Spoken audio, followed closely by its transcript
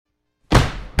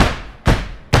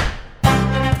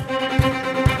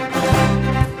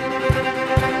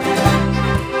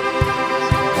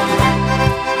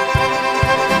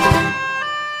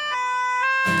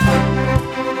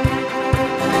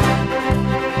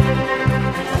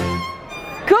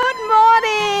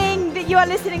are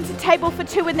listening to Table for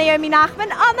Two with Naomi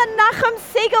Nachman on the Nachum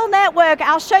Segal Network.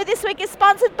 Our show this week is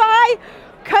sponsored by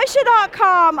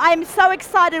Kosher.com. I'm so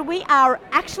excited. We are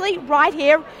actually right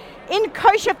here in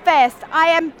Kosher Fest. I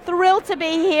am thrilled to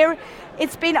be here.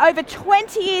 It's been over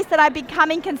 20 years that I've been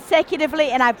coming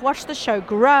consecutively, and I've watched the show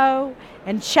grow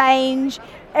and change.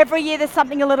 Every year there's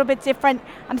something a little bit different.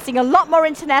 I'm seeing a lot more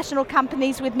international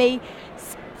companies with me.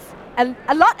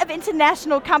 A lot of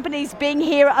international companies being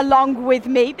here along with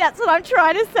me. That's what I'm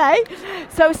trying to say.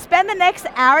 So spend the next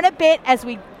hour and a bit as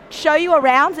we show you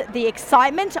around the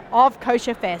excitement of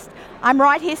Kosher Fest. I'm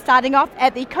right here starting off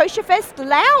at the Kosher Fest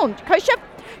Lounge,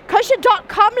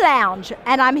 Kosher.com Lounge,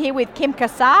 and I'm here with Kim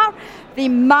Kassar, the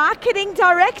marketing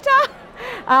director.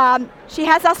 She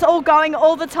has us all going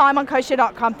all the time on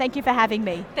Kosher.com. Thank you for having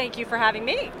me. Thank you for having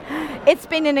me. It's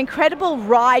been an incredible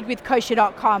ride with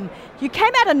Kosher.com. You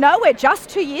came out of nowhere just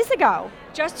 2 years ago.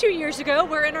 Just 2 years ago,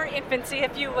 we're in our infancy,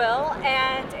 if you will,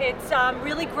 and it's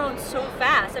really grown so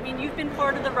fast. I mean, you've been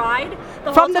part of the ride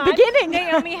the From whole the time. beginning.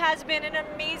 Naomi has been an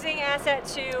amazing asset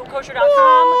to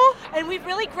Kosher.com, and we've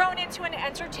really grown into an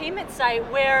entertainment site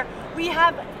where we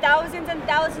have thousands and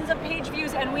thousands of page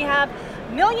views, and we have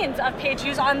millions of page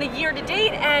views on the year to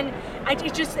date, and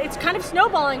it's kind of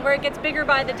snowballing where it gets bigger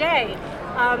by the day.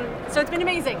 So it's been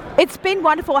amazing. It's been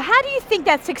wonderful. How do you think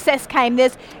that success came?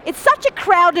 It's such a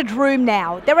crowded room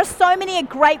now. There are so many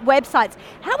great websites.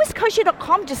 How is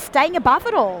Kosher.com just staying above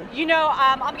it all? You know,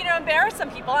 I'm going to embarrass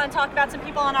some people and talk about some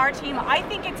people on our team. I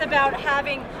think it's about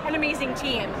having an amazing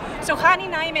team. So Hani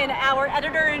Naiman, our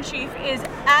editor-in-chief, is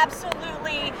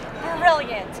absolutely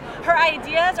brilliant. Her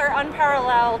ideas are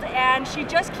unparalleled, and she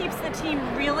just keeps the team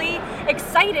really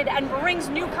excited and brings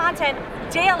new content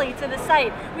daily to the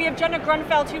site. We have Jenna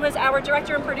Grunfeld, who is our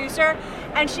director and producer,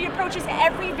 and she approaches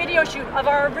every video shoot of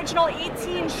our original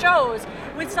 18 shows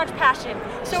with such passion.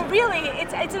 So really,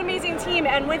 it's an amazing team,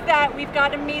 and with that, we've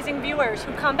got amazing viewers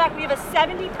who come back. We have a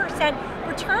 70%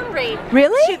 return rate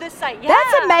really? To the site. Yeah.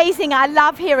 That's amazing. I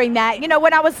love hearing that. You know,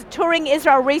 when I was touring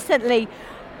Israel recently,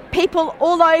 people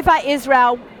all over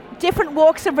Israel, different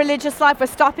walks of religious life, were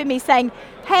stopping me saying,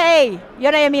 hey,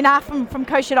 you're Naomi Nachman from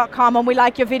Kosher.com and we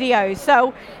like your videos.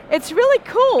 So it's really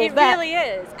cool. It really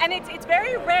is. And it's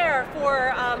very rare for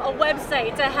a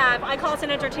website to have, I call it an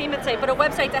entertainment site, but a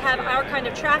website to have our kind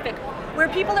of traffic where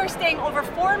people are staying over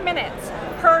 4 minutes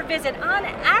per visit on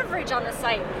average on the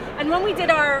site. And when we did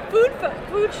our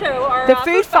food show, our the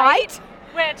food fight,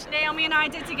 which Naomi and I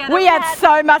did together. We had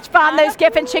so much fun. Those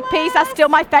Geffen chickpeas are still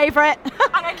my favorite.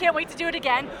 I can't wait to do it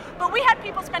again. But we had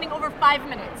people spending over 5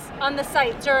 minutes on the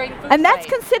site during food And that's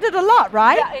fight. Considered a lot,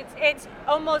 right? Yeah, it's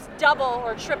almost double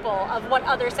or triple of what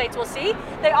other sites will see.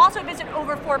 They also visit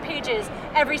over 4 pages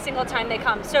every single time they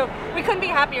come. So we couldn't be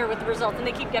happier with the results, and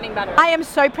they keep getting better. I am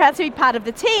so proud to be part of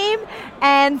the team,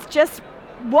 and just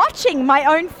watching my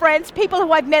own friends, people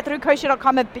who I've met through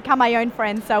Kosher.com have become my own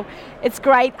friends, so it's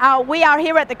great. We are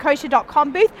here at the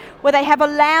Kosher.com booth where they have a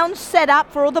lounge set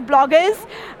up for all the bloggers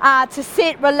to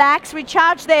sit, relax,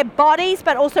 recharge their bodies,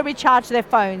 but also recharge their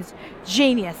phones.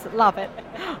 Genius, love it.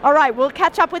 All right, we'll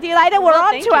catch up with you later. We're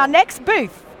on to our next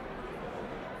booth.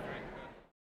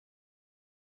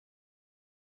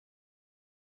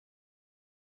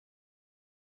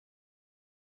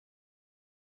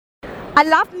 I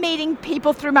love meeting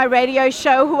people through my radio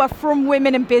show who are from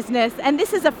Women in Business, and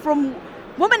this is a from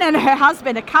woman and her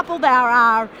husband, a couple that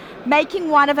are making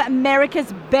one of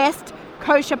America's best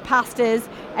kosher pastas.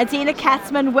 Adina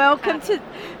Katzman, welcome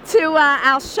to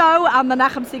our show on the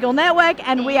Nachum Segal Network,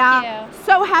 and we are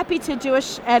so happy to do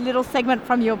a little segment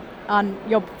from your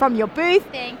booth.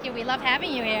 Thank you. We love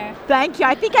having you here. Thank you.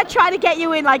 I think I try to get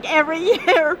you in like every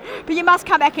year, but you must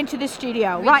come back into the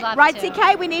studio. Right,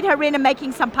 CK? We need her in and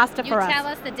making some pasta for us. You tell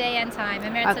us the day and time.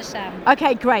 Eretz Hashem.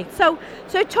 Okay, great. So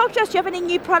talk to us. Do you have any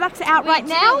new products out right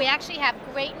now? We actually have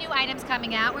great new items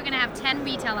coming out. We're going to have 10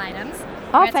 retail items.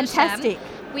 Oh, fantastic.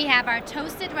 We have our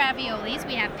toasted raviolis.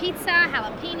 We have pizza,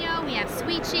 jalapeno. We have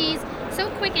sweet cheese. So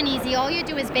quick and easy. All you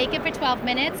do is bake it for 12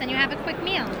 minutes and you have a quick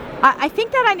meal. I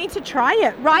think that I need to try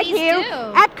it right Please here do.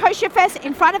 at Kosher Fest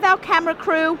in front of our camera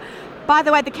crew. By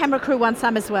the way, the camera crew wants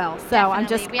some as well. So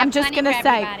Definitely. I'm just going to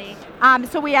say.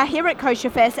 So we are here at Kosher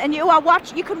Fest, and you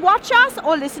can watch us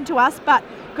or listen to us, but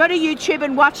go to YouTube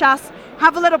and watch us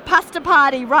have a little pasta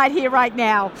party right here, right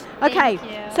now. Okay,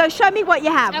 so show me what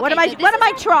you have. Okay, what am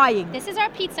I trying? This is our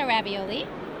pizza ravioli.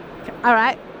 All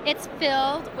right. It's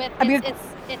filled with,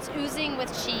 it's oozing with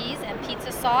cheese and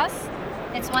pizza sauce.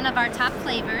 It's one of our top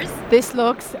flavors. This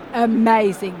looks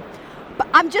amazing. But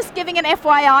I'm just giving an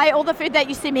FYI, all the food that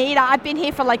you see me eat, I've been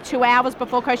here for like 2 hours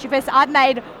before Kosher Fest. I've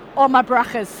made all my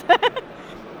brachas.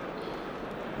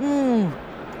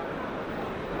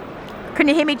 Can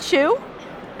you hear me chew?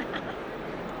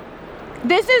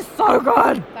 This is so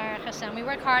good. Baruch Hashem. We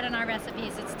work hard on our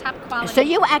recipes. It's top quality. So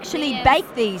you actually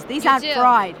bake these. These aren't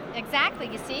fried. Exactly.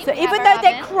 You see? So we even have though our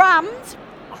they're oven.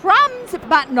 crumbs,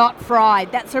 but not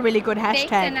fried. That's a really good hashtag.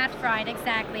 Baked and not fried.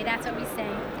 Exactly. That's what we say.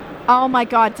 Oh my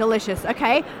God, delicious.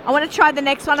 Okay, I want to try the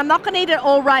next one. I'm not going to eat it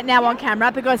all right now on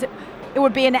camera because it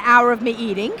would be an hour of me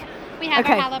eating. We have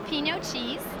our jalapeno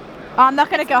cheese. Oh, I'm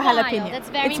not going to go mild. jalapeno. It's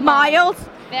very mild.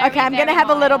 Very, okay, I'm going to very have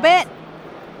a little mild.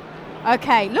 bit.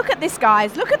 Okay, look at this,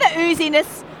 guys. Look at the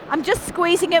ooziness. I'm just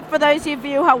squeezing it for those of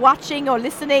you who are watching or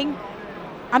listening.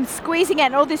 I'm squeezing it,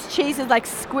 and all this cheese is like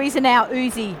squeezing out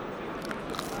oozy.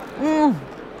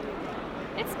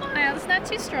 It's mild. It's not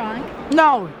too strong.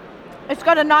 No, it's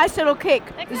got a nice little kick.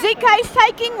 Exactly. ZK's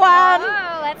taking one.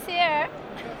 Oh, let's hear.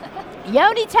 You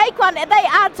only take one, and they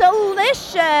are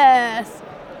delicious.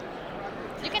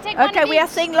 You can take one Okay, of we are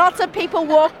each. seeing lots of people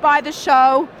walk by the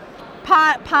show,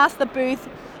 past the booth.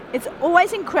 It's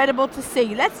always incredible to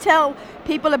see. Let's tell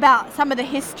people about some of the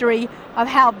history of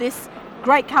how this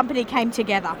great company came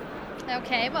together.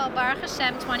 Okay, well, Baruch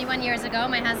Hashem, 21 years ago,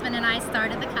 my husband and I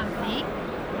started the company,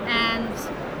 and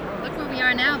look where we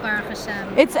are now, Baruch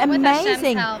Hashem. It's With Hashem's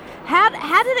amazing. help. How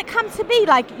did it come to be?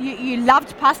 Like you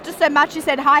loved pasta so much, you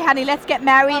said, "Hi, honey, let's get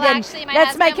married Well, and actually, my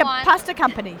let's make a husband pasta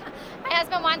company." My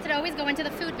husband wanted to always go into the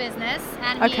food business,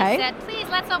 and he Okay. said, please,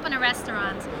 let's open a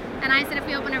restaurant. And I said, if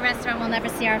we open a restaurant, we'll never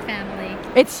see our family.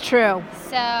 It's true.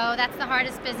 So that's the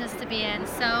hardest business to be in.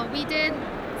 So we did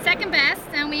second best,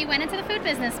 and we went into the food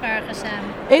business, Baruch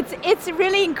Hashem. It's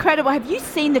really incredible. Have you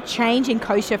seen the change in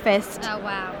Kosher Fest? Oh,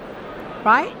 wow.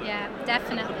 Right? Yeah,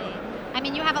 definitely. I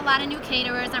mean, you have a lot of new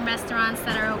caterers and restaurants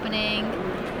that are opening,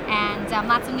 and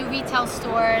lots of new retail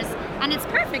stores. And it's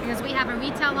perfect because we have a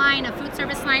retail line, a food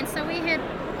service line, so we hit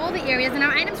all the areas, and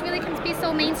our items really can be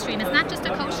so mainstream. It's not just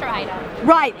a kosher item.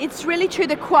 Right, it's really true.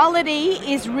 The quality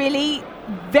is really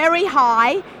very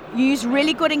high. You use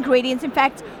really good ingredients. In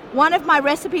fact, one of my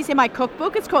recipes in my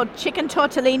cookbook, it's called chicken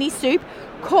tortellini soup,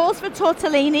 calls for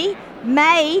tortellini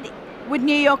made with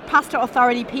New York Pasta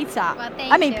Authority pizza. Well,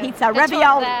 thank you. Pizza, The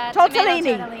ravioli, tomato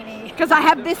tortellini. Because I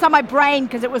have this on my brain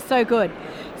because it was so good.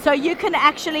 So you can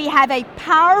actually have a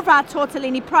power of our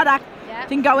tortellini product Yeah.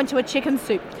 then go into a chicken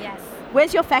soup. Yes.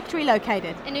 Where's your factory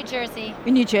located? In New Jersey.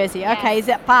 In New Jersey. Okay, Yes. is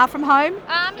it far from home?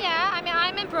 Yeah, I mean,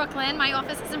 I'm in Brooklyn. My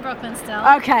office is in Brooklyn still.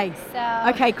 Okay. So.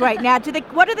 Okay, great. Now,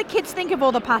 what do the kids think of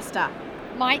all the pasta?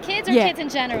 My kids or Yeah. kids in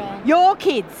general? Your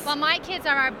kids. Well, my kids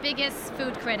are our biggest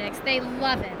food critics. They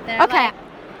love it. They're Okay. like,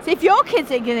 So if your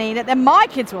kids are going to eat it, then my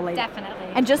kids will eat definitely.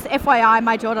 it. And just FYI,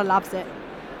 my daughter loves it.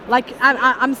 Like,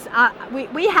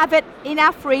 we have it in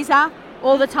our freezer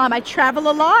all the time. I travel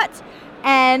a lot,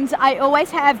 and I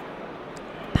always have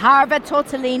parva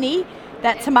tortellini,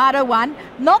 that tomato one.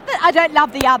 Not that I don't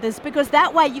love the others, because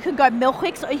that way you can go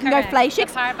milkshakes or you can Correct. go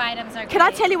flakeshakes. The carb items are Can I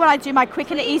great. tell you what I do? My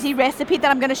quick and easy recipe that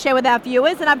I'm going to share with our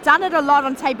viewers, and I've done it a lot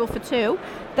on Table for Two,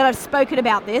 that I've spoken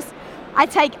about this. I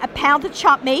take a pound of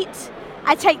chopped meat,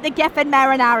 I take the Geffen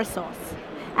marinara sauce,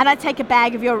 and I take a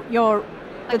bag of the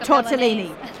Like a tortellini.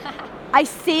 bolognese. I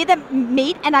sear the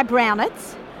meat and I brown it.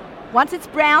 Once it's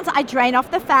browned, I drain off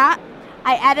the fat.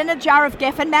 I add in a jar of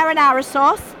Geffen marinara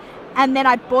sauce, and then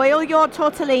I boil your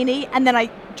tortellini, and then I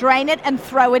drain it and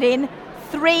throw it in.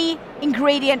 3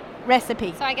 ingredient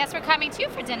recipe. So I guess we're coming to you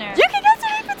for dinner. You can go to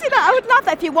me for dinner. I would love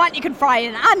that. If you want, you can fry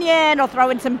in an onion or throw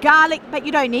in some garlic, but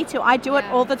you don't need to. I do it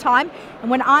Yeah. all the time. And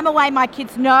when I'm away, my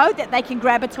kids know that they can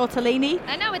grab a tortellini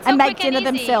I know, it's and so make quick and dinner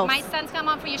easy. themselves. My sons come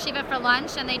home for yeshiva for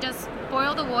lunch, and they just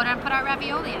boil the water and put our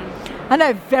ravioli in. I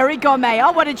know, very gourmet.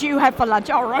 Oh, what did you have for lunch?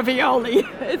 Oh, ravioli.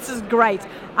 This is great.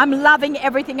 I'm loving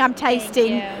everything I'm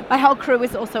tasting. you. My whole crew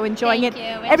is also enjoying Thank it.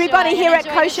 you. Everybody Enjoy here and at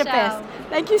enjoy the Kosher show. Fest.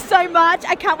 Thank you so much.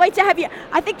 I can't wait to have you.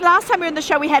 I think last time we were in the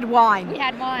show, we had wine. We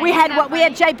had wine. We had Isn't that we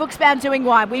had funny? Jay Booksbound doing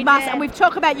wine. We must, did. and we've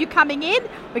talked about you coming in.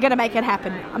 We're going to make it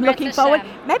happen. I'm looking Hashem. forward.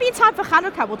 Maybe in time for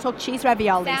Hanukkah, we'll talk cheese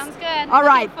raviolis. Sounds good. All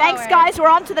right. Looking Thanks, forward. guys. We're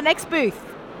on to the next booth.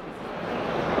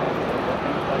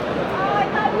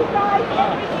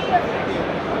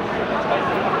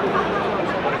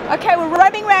 Okay, we're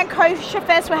roaming around Kosher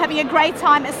Fest. We're having a great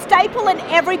time. A staple in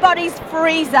everybody's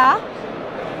freezer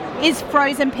is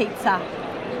frozen pizza.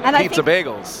 And Pizza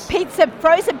bagels.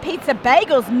 frozen pizza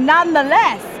bagels,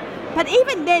 nonetheless. But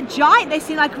even they're giant. They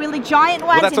seem like really giant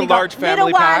ones. that's and a you've got large little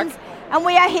family pack. ones. And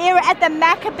we are here at the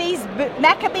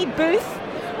Maccabee booth,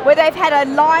 where they've had a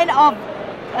line of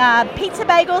pizza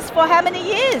bagels for how many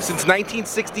years? Since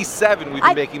 1967, we've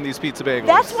been making these pizza bagels.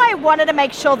 That's why I wanted to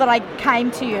make sure that I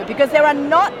came to you, because there are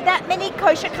not that many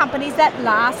kosher companies that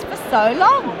last for so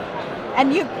long.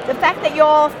 And the fact that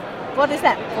you're, what is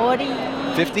that, 40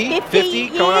 50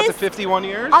 going out to years 51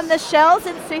 years. on the shelves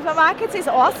in supermarkets is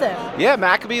awesome. Yeah,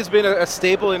 Maccabee has been a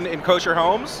staple in kosher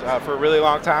homes for a really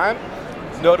long time.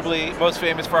 Notably, most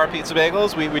famous for our pizza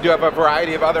bagels. We do have a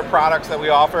variety of other products that we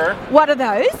offer. What are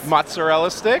those?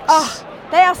 Mozzarella sticks. Oh,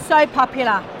 they are so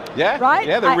popular. Yeah, right?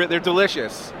 Yeah, they're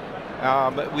delicious.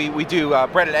 We do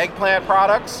breaded eggplant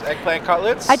products, eggplant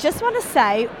cutlets. I just want to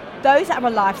say, those are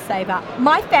a lifesaver.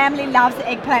 My family loves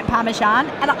eggplant parmesan,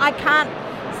 and I can't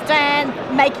stand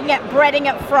making it,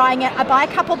 breading it, frying it. I buy a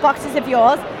couple boxes of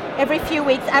yours every few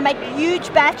weeks. I make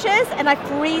huge batches and I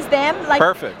freeze them.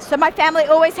 Perfect. So my family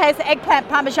always has eggplant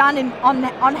parmesan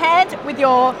on hand with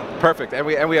your... Perfect. And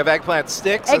we have eggplant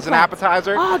sticks as an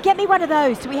appetizer. Oh, get me one of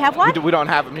those. Do we have one? We don't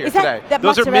have them here Is today. that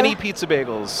Those are mozzarella? mini pizza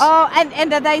bagels. Oh,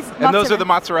 and are these mozzarella? And those are the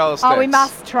mozzarella sticks. Oh, we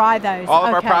must try those. All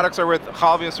of our Okay. products are with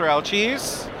Chalav Yisrael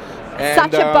cheese.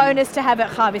 And, Such a bonus to have at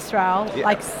Chalav Yisrael. Yeah.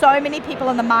 Like, so many people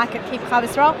on the market keep Chalav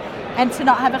Yisrael, and to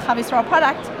not have a Chalav Yisrael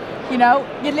product, you know,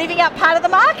 you're leaving out part of the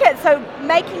market. So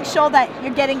making sure that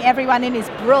you're getting everyone in is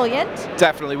brilliant.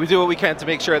 Definitely. We do what we can to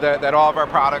make sure that all of our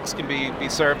products can be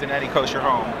served in any kosher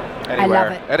home, anywhere,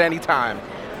 love it. at any time.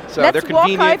 So Let's they're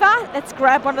convenient. walk over. Let's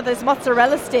grab one of those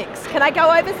mozzarella sticks. Can I go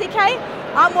over, CK?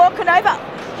 I'm walking over.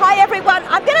 Hi, everyone.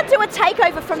 I'm going to do a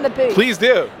takeover from the booth. Please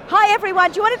do. Hi,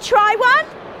 everyone. Do you want to try one?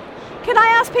 Can I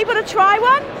ask people to try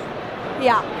one?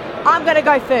 Yeah. I'm going to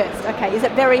go first. Okay. Is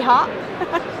it very hot?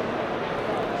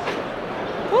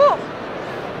 Ooh.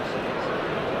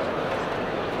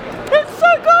 It's so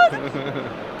good.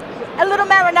 A little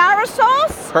marinara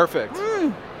sauce. Perfect.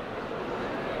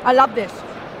 I love this.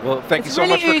 Well, thank you It's so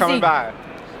really much for coming oozy. by.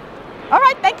 All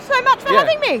right. Thank you so much for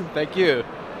having me. Thank you.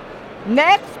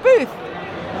 Next booth.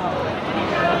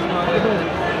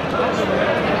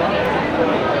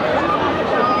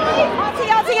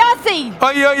 Aussie.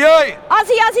 Oi, oi, oi!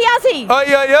 Aussie.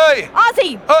 Oi, oi, oi!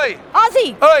 Aussie. Oi!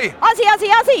 Aussie. Oi!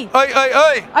 Aussie. Oi, oi,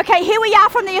 oi! Okay, here we are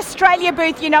from the Australia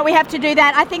booth. You know, we have to do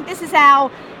that. I think this is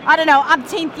our, I don't know,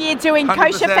 umpteenth year doing 100%,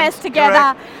 Kosher Fest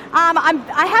together.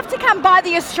 I have to come by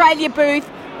the Australia booth.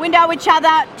 We know each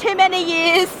other too many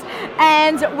years,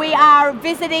 and we are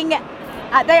visiting.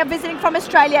 They are visiting from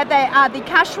Australia. They are the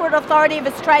Kashrut Authority of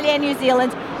Australia and New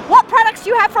Zealand. What products do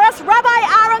you have for us,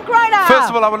 Rabbi Aaron Groner? First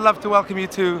of all, I would love to welcome you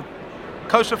to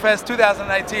Kosher Fest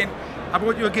 2018. I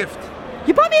brought you a gift.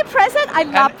 You bought me a present? I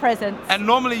love presents. And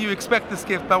normally you expect this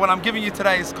gift, but what I'm giving you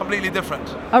today is completely different.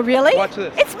 Oh, really? Watch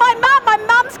this. It's my mum. My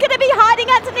mum's going to be hiding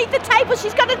underneath the table.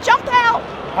 She's going to jump out.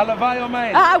 Halavai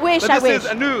Omein. I wish, But I this wish. is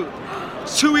a new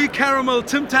chewy caramel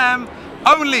Tim Tam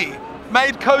only,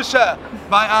 made kosher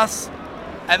by us,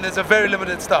 and there's a very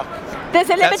limited stock. There's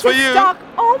a That's limited for you. stock.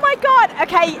 Oh my God.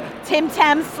 Okay, Tim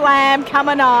Tam Slam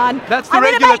coming on. That's the I'm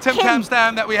gonna regular make Tim Kim- Tam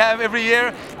stand that we have every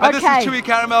year. But this Okay. is chewy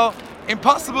caramel,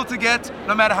 impossible to get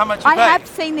no matter how much you I pay. have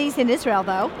seen these in Israel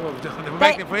though. We're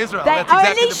making it for Israel. They That's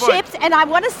exactly only the point. shipped, and I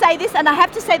want to say this, and I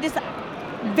have to say this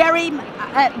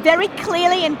very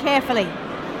clearly and carefully.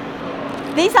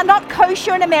 These are not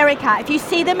kosher in America. If you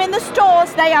see them in the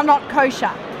stores, they are not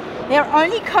kosher. They're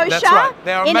only kosher That's right.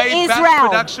 They are in made Israel. batch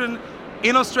production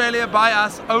in Australia by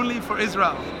us only for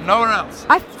Israel, nowhere else.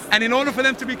 And in order for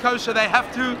them to be kosher, they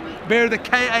have to bear the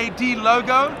KAD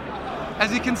logo.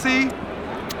 As you can see,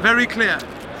 very clear.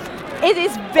 It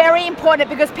is very important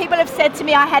because people have said to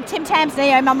me, I had Tim Tam's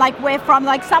name. I'm like, where from?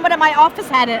 Like, someone at my office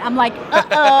had it. I'm like,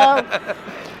 uh-oh.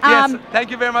 Yes,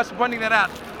 thank you very much for pointing that out.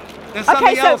 There's Okay,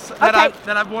 something so- else that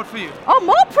okay. I bought for you. Oh,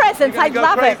 more presents. You're I gonna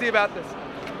love go crazy it. about this.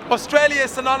 Australia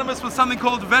is synonymous with something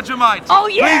called Vegemite. Oh,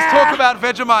 yeah. Please talk about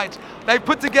Vegemite. They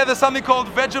put together something called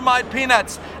Vegemite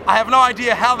peanuts. I have no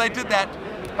idea how they did that,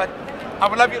 but I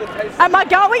would love you to taste it. Am I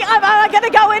going? Am I going to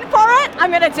go in for it? I'm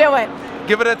going to do it.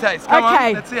 Give it a taste. Come Okay.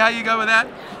 on, let's see how you go with that.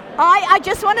 I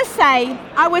just want to say,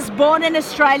 I was born in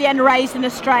Australia and raised in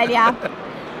Australia.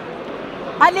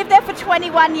 I lived there for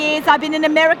 21 years. I've been in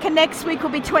America. Next week will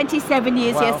be 27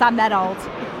 years. Wow. Yes, I'm that old.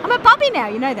 I'm a bubby now,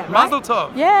 you know that, right? Mazel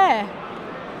tov. Yeah.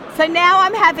 So now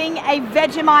I'm having a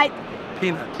Vegemite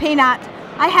peanut.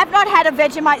 I have not had a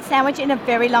Vegemite sandwich in a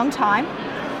very long time.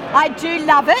 I do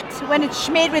love it when it's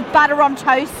smeared with butter on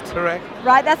toast. Correct.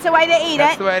 Right, that's the way to eat it.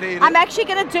 That's the way to eat it. I'm actually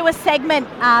going to do a segment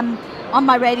on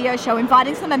my radio show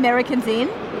inviting some Americans in.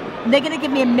 And they're going to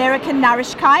give me American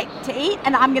Nourishkeit to eat,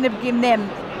 and I'm going to give them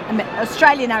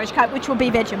Australian Nourishkeit, which will be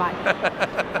Vegemite.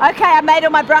 Okay, I made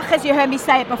all my brachas. You heard me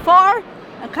say it before.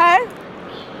 Okay.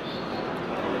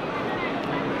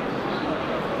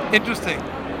 Interesting.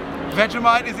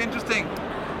 Vegemite is interesting.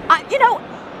 You know,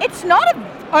 it's not an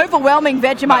overwhelming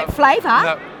Vegemite No, flavour.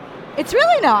 no. It's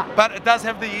really not. But it does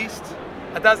have the yeast.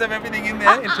 It does have everything in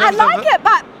there in terms I like of it,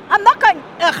 but I'm not going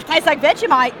ugh to taste like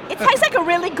Vegemite. It tastes like a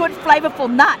really good, flavorful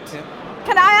nut. Yeah.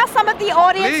 Can I ask some of the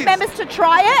audience Please. members to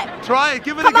try it? Try it,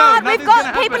 give it Come a go. on, we've Nothing's got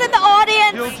gonna people happen. in the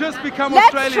audience. You'll just become Let's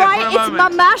Australian try for a it. It's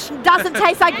moment. mamash. Doesn't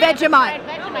taste like Vegemite.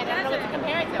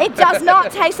 It does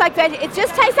not taste like Vegemite. It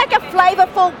just tastes like a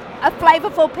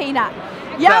flavorful peanut.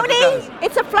 Yoni, does.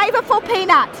 it's a flavorful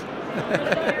peanut.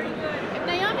 If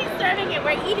Naomi's serving it,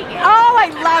 we're eating it. Oh, I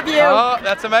love you. Oh,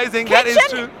 that's amazing. That is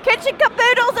true. Kitchen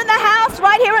caboodles in the house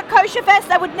right here at Kosher Fest.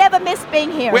 I would never miss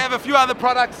being here. We have a few other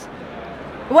products.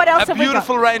 What else A have we got?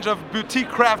 beautiful range of boutique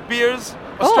craft beers,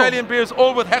 Australian beers,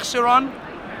 all with hechsher on.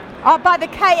 Oh, by the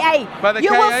KA. By the you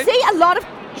KA. will see a lot of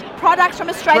products from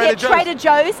Australia at Trader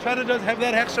Joe's. Trader Joe's have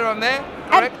that hechsher on there,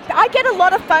 And correct? I get a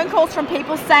lot of phone calls from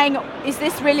people saying, is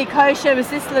this really kosher? Is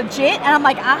this legit? And I'm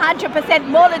like, 100%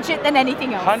 more legit than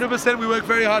anything else. 100%. We work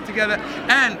very hard together.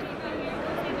 And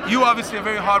you obviously a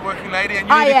very hard-working lady, and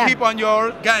you I need am. to keep on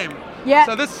your game. Yeah.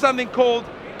 So this is something called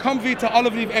Comvita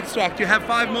olive leaf extract. You have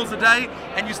 5 mils a day,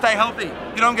 and you stay healthy.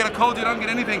 You don't get a cold. You don't get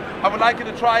anything. I would like you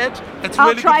to try it. It's I'll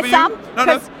really try good for some, you. No,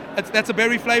 'cause- that's a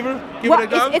berry flavor. Give What, it a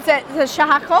go. it's a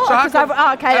shahako? 'Cause Shahako.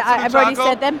 Oh, okay, Absolute I've already shahako.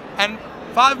 said them. And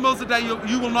 5 mils a day,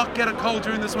 you will not get a cold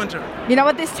during this winter. You know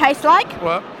what this tastes like?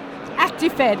 What?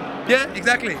 Actifed. Yeah,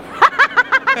 exactly.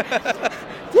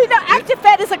 Do you know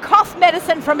Actifed is a cough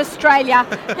medicine from Australia?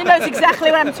 He knows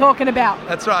exactly what I'm talking about.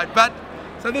 That's right. But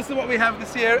so this is what we have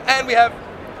this year, and we have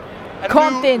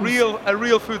Corn a thins.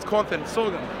 real foods corn thin,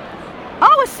 sorghum.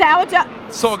 Oh, a sourdough.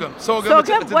 Sorghum. Sorghum?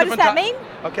 It's a What does different that type- mean?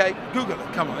 Okay, Google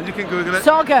it. Come on, you can Google it.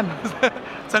 Sorghum.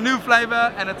 It's a new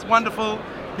flavor and it's wonderful.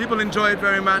 People enjoy it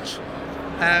very much.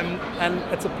 And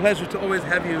it's a pleasure to always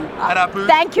have you at our booth.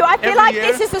 Thank you. I feel every like year.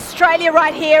 this is Australia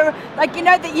right here. Like, you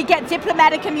know that you get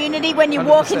diplomatic immunity when you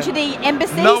walk 100%. into the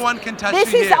embassies? No one can touch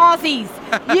This you is here. Aussies.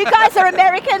 You guys are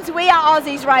Americans. We are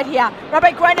Aussies right here.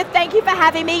 Robert Groner, thank you for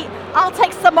having me. I'll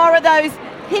take some more of those.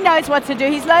 He knows what to do.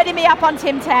 He's loading me up on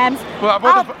Tim Tams. Well,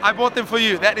 I bought them for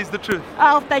you. That is the truth.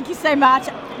 Oh, thank you so much.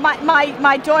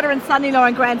 My daughter and son-in-law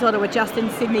and granddaughter were just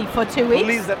in Sydney for 2 weeks.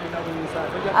 Please let me know when you decide.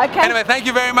 Okay. Anyway, thank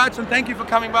you very much and thank you for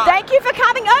coming by. Thank you for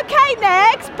coming. Okay,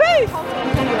 next booth.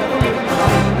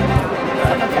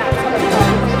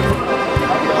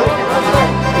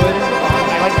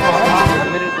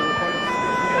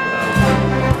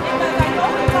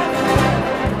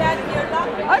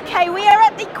 Okay, we are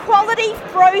at the Quality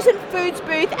Frozen Foods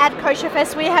booth at Kosher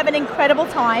Fest. We have an incredible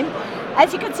time.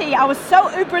 As you can see, I was so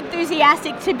uber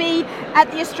enthusiastic to be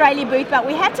at the Australia booth, but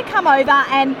we had to come over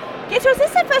and get to us.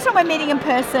 This is the first time we're meeting in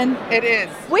person. It is.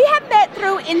 We have met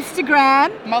through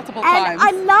Instagram. Multiple and times.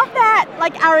 I love that,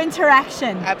 like our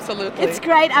interaction. Absolutely. It's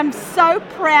great. I'm so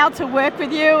proud to work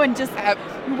with you and just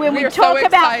when we are talk so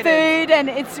about excited. food, and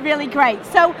it's really great.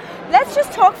 So let's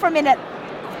just talk for a minute.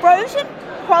 Frozen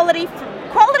Quality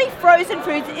Frozen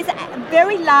Foods is a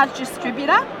very large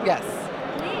distributor. Yes.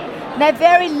 They're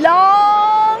very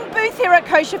long booth here at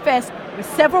Kosher Fest with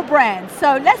several brands.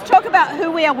 So let's talk about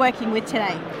who we are working with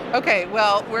today. Okay,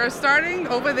 well, we're starting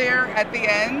over there at the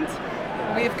end.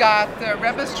 We've got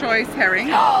Rebbe's Choice herring.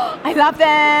 I love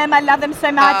them. I love them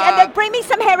so much. And then bring me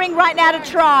some herring right now to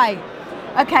try.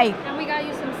 Okay. And we got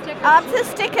you some stickers. The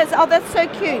stickers. Oh, that's so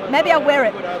cute. Maybe I'll wear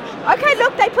it. Okay,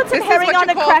 look, they put some This herring is what on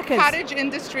you the call crackers. cottage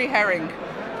industry herring.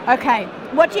 Okay.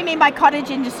 What do you mean by cottage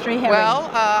industry herring? Well,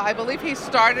 I believe he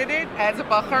started it as a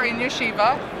bachar in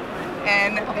yeshiva,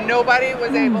 and nobody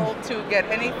was able to get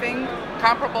anything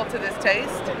comparable to this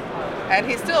taste. And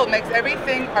he still makes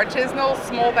everything artisanal,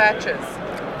 small batches.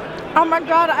 Oh my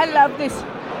God, I love this.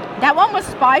 That one was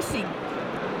spicy.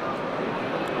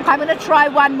 I'm gonna try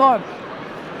one more.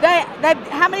 They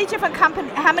how many different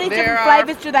There are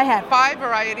flavors do they have? 5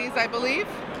 varieties, I believe,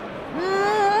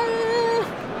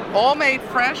 Mm, all made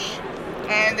fresh,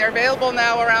 and they're available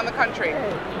now around the country.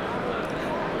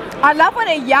 I love when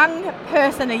a young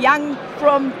person, a young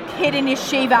from kid in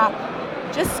yeshiva,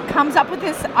 just comes up with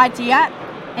this idea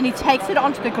and he takes it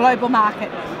onto the global market.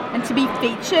 And to be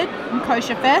featured in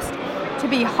Kosher Fest, to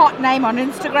be a hot name on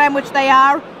Instagram, which they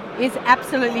are, is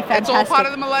absolutely fantastic. It's all part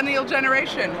of the millennial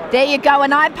generation. There you go,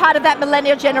 and I'm part of that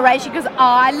millennial generation because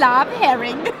I love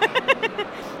herring.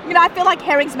 You know, I feel like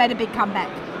herring's made a big comeback.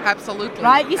 Absolutely.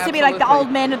 Right? Used to be like the Absolutely.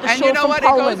 old men at the and shore you know from what?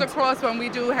 Poland. It goes across when we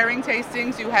do herring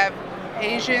tastings. You have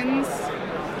Asians,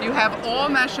 you have all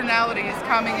nationalities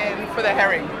coming in for the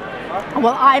herring.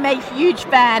 Well, I'm a huge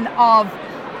fan of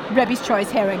Rebbe's Choice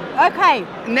herring. Okay.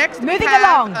 Next, Moving we have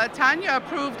along. a Tanya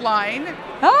approved line,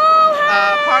 Oh,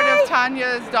 hey! part of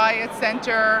Tanya's Diet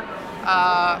Center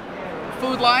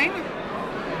food line.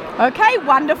 Okay,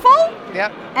 wonderful.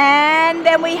 Yep. And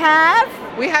then we have,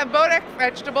 We have Bodek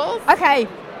vegetables. okay,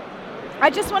 I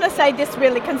just want to say this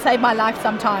really can save my life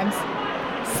sometimes.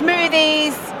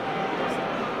 Smoothies,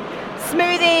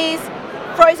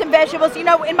 frozen vegetables. You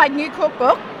know, in my new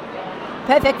cookbook,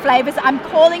 Perfect Flavors, I'm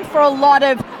calling for a lot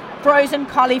of frozen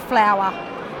cauliflower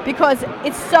because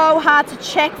it's so hard to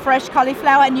check fresh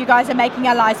cauliflower, and you guys are making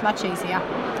our lives much easier.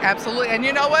 Absolutely. And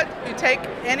you know what? You take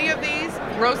any of these,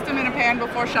 roast them in a pan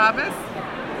before Shabbos,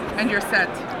 and you're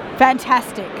set.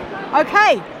 Fantastic.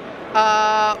 Okay.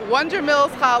 Wonder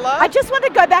Mills challah. I just want to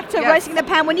go back to roasting the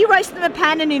pan. When you roast them in the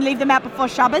pan and you leave them out before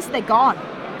Shabbos, they're gone.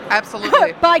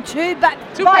 Absolutely. Buy two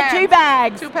bags. 2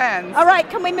 pans. All right,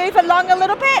 can we move along a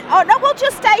little bit? Oh, no, we'll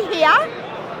just stay here.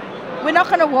 We're not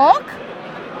going to walk.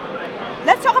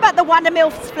 Let's talk about the Wonder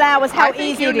Mills flowers, how easy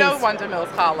it is. You know Wonder Mills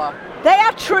challah. They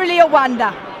are truly a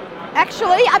wonder.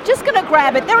 Actually, I'm just going to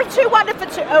grab it. There are a wonder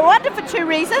for two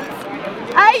reasons.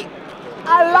 A,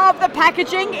 I love the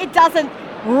packaging. It doesn't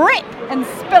rip and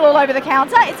spill all over the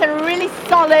counter. It's a really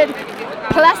solid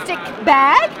plastic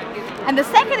bag. And the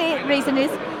second reason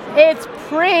is it's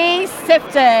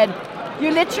pre-sifted.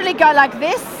 You literally go like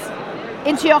this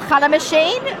into your challah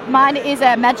machine. Mine is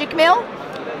a Magic Mill.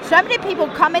 So many people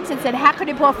commented and said, how could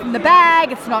you pour from the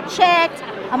bag? It's not checked.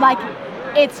 I'm like,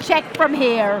 it's checked from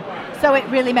here. So it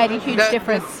really made a huge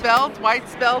difference. The white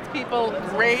spelt, people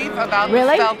rave about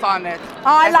the spelt on it.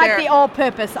 I like the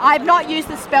all-purpose. I've not used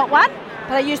the spelt one,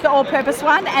 but I use the all-purpose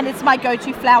one, and it's my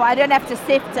go-to flour. I don't have to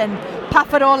sift and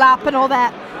puff it all up and all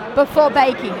that before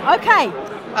baking. Okay.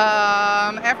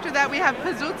 After that, we have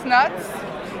Pazutz nuts.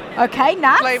 Okay,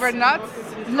 nuts. Flavored nuts.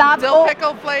 Love dill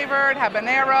pickle flavored,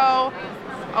 habanero.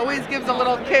 Always gives a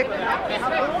little kick.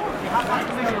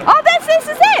 Oh, this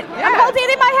is it. Yeah. I'm holding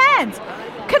it in my hands.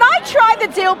 Can I try the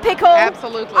dill pickle?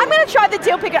 Absolutely. I'm going to try the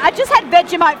dill pickle. I just had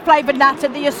Vegemite flavored nuts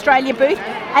at the Australia booth,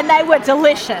 and they were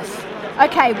delicious.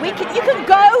 Okay, you can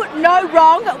go no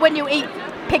wrong when you eat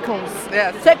pickles.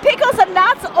 Yes. So pickles and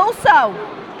nuts also.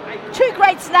 Two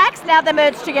great snacks, now they're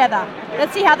merged together.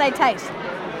 Let's see how they taste.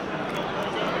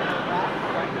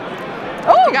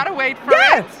 Oh, you gotta wait for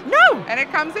it. No. And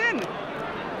it comes in.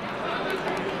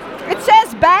 It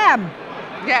says BAM.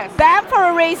 Yes. BAM for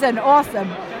a reason. Awesome.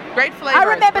 Great flavors. I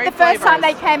remember the first time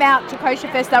they came out to Kosher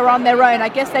Fest, they were on their own. I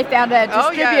guess they found a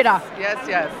distributor. Oh,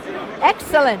 yes.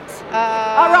 Excellent.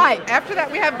 All right. After that,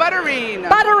 we have Butterine.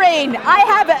 Butterine. I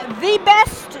have the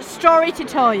best story to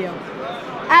tell you.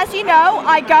 As you know,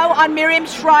 I go on Miriam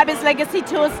Schreiber's Legacy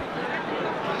Tours.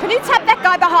 Can you tap that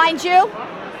guy behind you?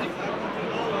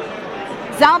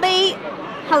 Zalmi,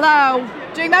 hello.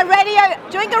 Doing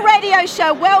a radio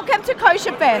show. Welcome to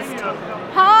Kosher Fest.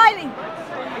 Hi.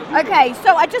 Okay,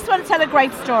 so I just want to tell a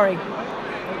great story.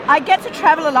 I get to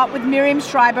travel a lot with Miriam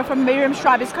Schreiber from Miriam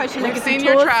Schreiber's Kosher Legacy Tours. We've seen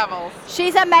your travels.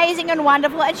 She's amazing and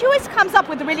wonderful, and she always comes up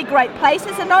with really great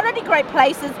places, and not only great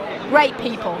places, great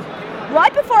people.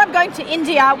 Right before I'm going to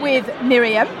India with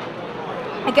Miriam,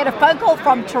 I get a phone call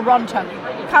from Toronto.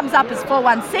 It comes up as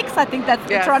 416, I think that's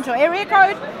the Toronto area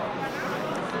code.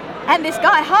 And this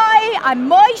guy, hi, I'm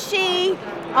Moishi,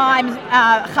 I'm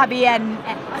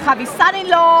Javi's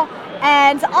son-in-law,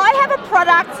 and I have a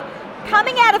product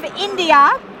coming out of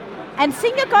India, and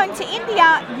seeing you're going to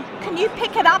India, can you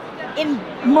pick it up in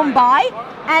Mumbai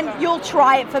and you'll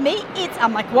try it for me?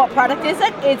 I'm like, what product is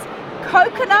it? It's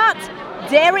coconut,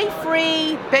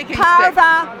 dairy-free,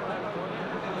 parva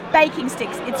baking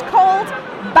sticks. It's called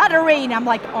Butterine. I'm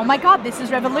like, oh my God, this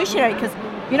is revolutionary, because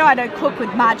you know I don't cook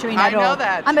with margarine at all. I know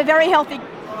that. I'm a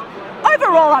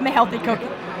healthy cook.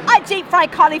 I deep fry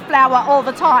cauliflower all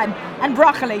the time and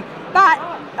broccoli, but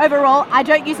overall I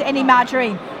don't use any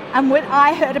margarine. And when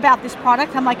I heard about this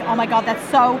product, I'm like, oh my God, that's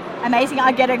so amazing.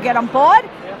 I get to get on board.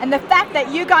 And the fact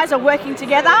that you guys are working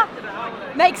together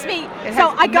makes me.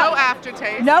 No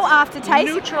aftertaste. No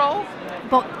aftertaste. Neutral.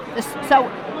 But so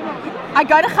I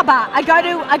go to Chabad. I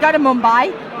go to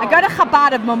Mumbai. I go to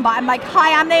Chabad of Mumbai. I'm like,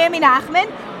 hi, I'm Naomi Nachman.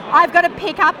 I've got to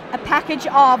pick up a package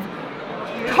of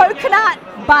coconut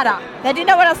butter. They didn't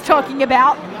know what I was talking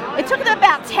about. It took them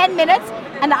about 10 minutes,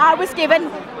 and I was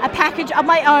given a package of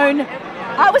my own.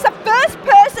 I was the first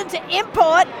person to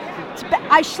import.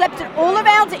 I schlepped it all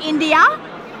around to India,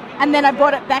 and then I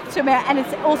brought it back to me, and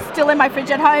it's all still in my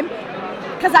fridge at home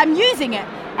because I'm using it,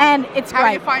 and it's great. How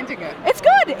are you finding it? It's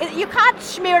good. You can't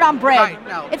smear it on bread. Right,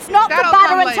 no. It's not the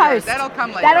butter and toast. That'll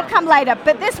come later. That'll come later.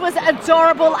 But this was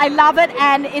adorable. I love it,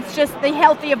 and it's just the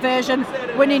healthier version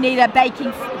when you need a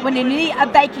baking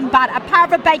butter, a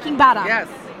parva baking butter. Yes.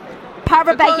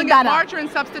 Parva baking butter. Margarine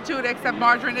substitute, except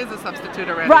margarine is a substitute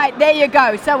already. Right, there you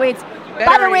go. So it's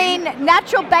Butterine,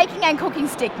 natural baking and cooking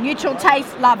stick, neutral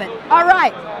taste, love it. All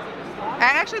right.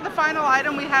 And actually, the final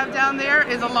item we have down there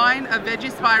is a line of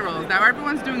veggie spirals. Now,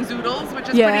 everyone's doing zoodles, which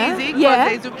is pretty easy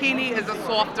because a zucchini is a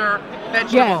softer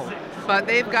vegetable. But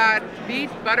they've got beet,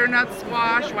 butternut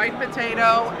squash, white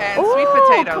potato, and sweet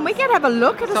potato. Can we have a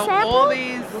look at a sample? So all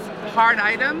these hard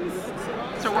items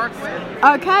to work with.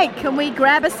 Okay, can we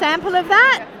grab a sample of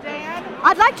that?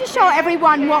 I'd like to show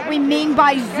everyone what we mean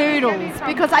by zoodles,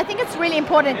 because I think it's really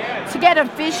important to get a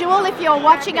visual. If you're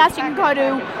watching us, you can go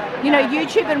to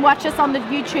YouTube and watch us on the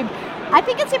YouTube. I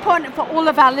think it's important for all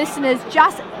of our listeners,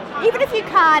 just even if you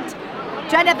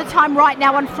don't have the time right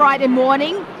now on Friday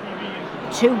morning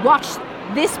to watch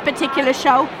this particular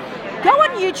show, go on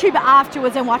YouTube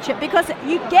afterwards and watch it, because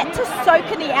you get to soak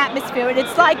in the atmosphere, and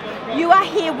it's like you are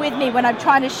here with me when I'm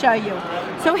trying to show you.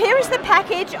 So here is the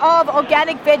package of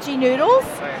organic veggie noodles.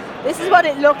 This is what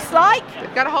it looks like.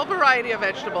 We've got a whole variety of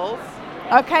vegetables.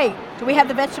 Okay, do we have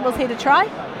the vegetables here to try?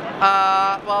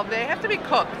 Well, they have to be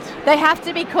cooked. They have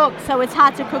to be cooked, so it's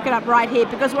hard to cook it up right here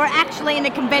because we're actually in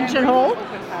a convention hall.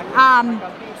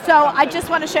 So I just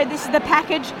want to show this is the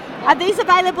package. Are these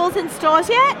available in stores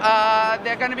yet?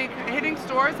 They're going to be hitting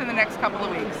stores in the next couple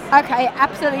of weeks. Okay,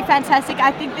 absolutely fantastic.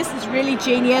 I think this is really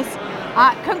genius.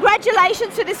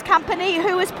 Congratulations to this company.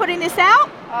 Who is putting this out?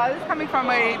 This is coming from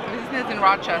a business in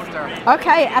Rochester.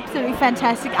 Okay, absolutely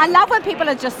fantastic. I love when people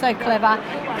are just so clever.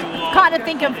 Kind of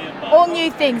think of all new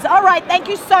things. All right, thank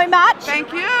you so much.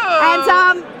 Thank you.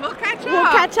 And we'll catch up. We'll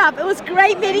catch up. It was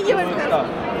great meeting you. I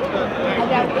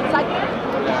know, it's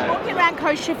like walking around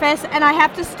Kosher Fest, and I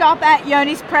have to stop at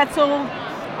Yoni's Pretzel.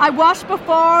 I washed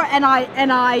before, and I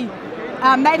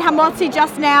made hamotzi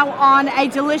just now on a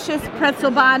delicious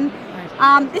pretzel bun.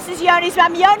 This is Yoni's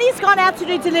mum. Yoni's gone out to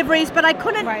do deliveries, but I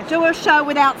couldn't do a show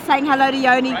without saying hello to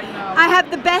Yoni. I have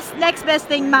the next best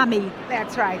thing, Mummy.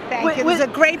 That's right. Thank you.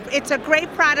 It's a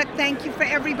great product. Thank you for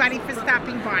everybody for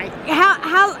stopping by.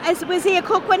 Was he a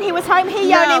cook when he was home here,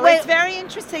 No, Yoni? it's very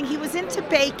interesting. He was into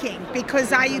baking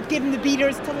because I give him the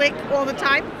beaters to lick all the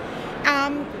time.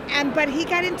 But he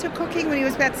got into cooking when he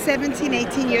was about 17,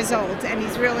 18 years old, and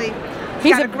he's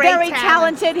got a very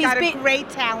talented. He's got a great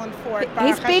talent for it.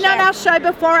 He's been on our show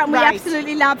before, and we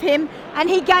absolutely love him. And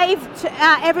he gave to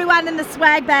everyone in the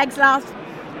swag bags last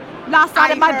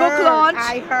night at my book launch.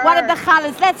 I heard. One of the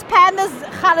challahs. Let's pan the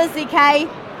challah ZK.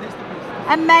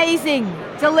 Amazing,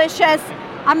 delicious.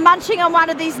 I'm munching on one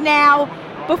of these now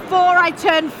before I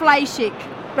turn fleishik.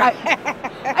 Right.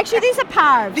 Actually, these are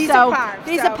parves. These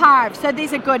are parves. So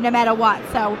these are good no matter what.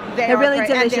 So they're really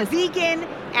delicious. And they're vegan,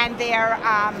 and they're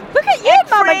look at you,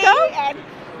 Mama. Go. And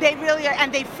they really are,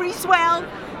 and they freeze well.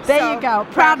 There you go.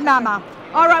 Proud Mama.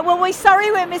 All right. Well, we're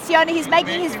sorry we miss Yoni. He's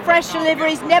making his fresh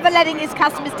deliveries, never letting his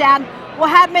customers down. We'll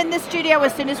have him in the studio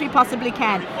as soon as we possibly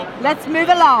can. Let's move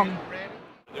along.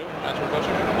 I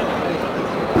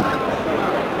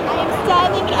am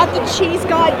standing at the Cheese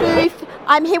Guide booth.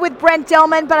 I'm here with Brent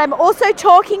Delman, but I'm also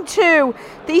talking to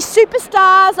the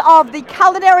superstars of the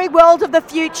culinary world of the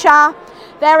future.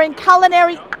 They're in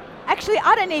culinary. Actually,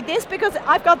 I don't need this because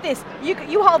I've got this.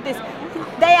 You hold this.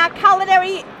 They are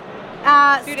culinary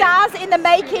stars in the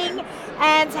making.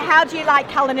 And how do you like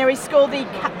culinary school? The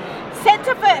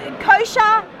Center for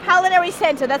Kosher Culinary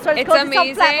Center. That's what it's called. Amazing.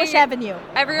 It's on Flatbush Avenue.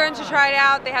 Everyone should try it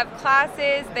out. They have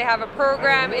classes. They have a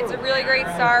program. It's a really great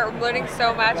start. We're learning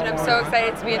so much, and I'm so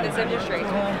excited to be in this industry.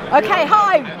 Okay,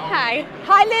 hi. Hi.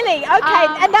 Hi, Lily.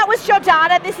 Okay, and that was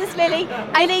Jordana. This is Lily.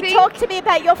 Lily, talk to me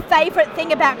about your favorite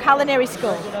thing about culinary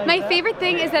school. My favorite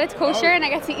thing is that it's kosher and I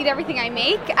get to eat everything I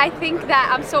make. I think that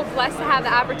I'm so blessed to have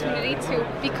the opportunity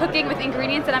to be cooking with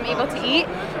ingredients that I'm able to eat,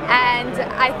 and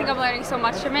I think I'm learning so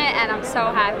much from it, and I'm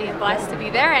so happy and blessed to be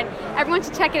there, and everyone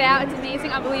should check it out. It's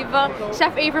amazing, unbelievable.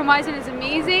 Chef Abram Wiseman is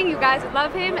amazing. You guys would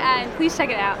love him, and please check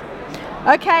it out.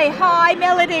 Okay, hi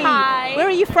Melody. Hi. Where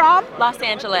are you from? Los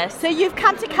Angeles. So you've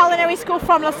come to culinary school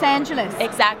from Los Angeles.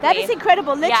 Exactly. That is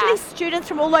incredible. Literally, Yeah. students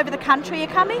from all over the country are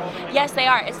coming? Yes, they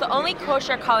are. It's the only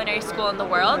kosher culinary school in the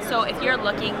world. So if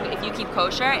you keep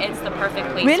kosher, it's the perfect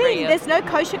place for Really? you. There's no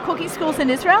kosher cooking schools in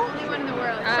Israel? Only one in the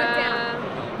world. Shut down.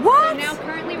 What? So now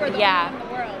currently we're the Yeah. only one in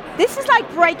the world. This is like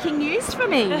breaking news for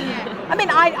me. I mean,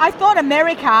 I thought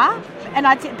America, and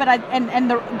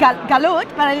the Galut,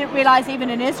 but I didn't realize even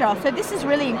in Israel. So this is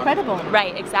really incredible.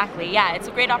 Right, exactly. Yeah, it's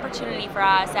a great opportunity for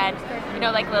us. And,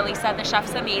 like Lily said, the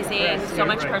chef's amazing, so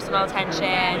much personal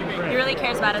attention. He really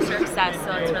cares about our success,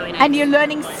 so it's really nice. And you're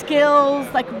learning skills,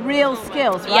 like real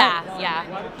skills, right? Yeah.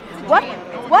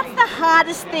 What's the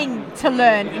hardest thing to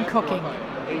learn in cooking?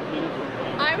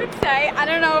 I would say, I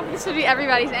don't know if this would be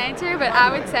everybody's answer, but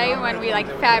I would say when we like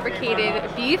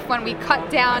fabricated beef, when we cut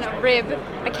down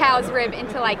a cow's rib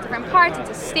into like different parts,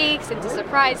 into steaks, into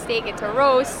surprise steak, into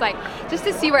roasts, like just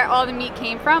to see where all the meat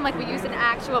came from. Like we used an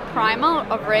actual primal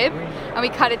of rib and we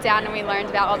cut it down and we learned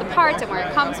about all the parts and where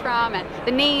it comes from and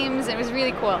the names, and it was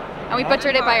really cool. And we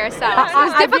butchered it by ourselves. It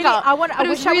was difficult. I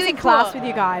wish I was in class with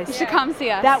you guys. You should come see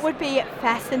us. That would be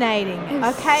fascinating.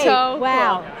 Okay. So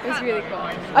wow. Cool. It was really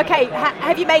cool. Okay,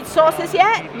 have you made sauces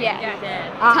yet?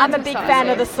 Yeah. I'm a big fan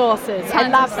of the sauces. I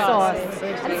love sauce.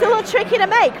 And it's a little tricky to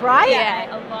make, right?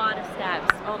 Yeah, a lot of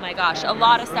steps. Oh my gosh, a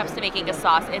lot of steps to making a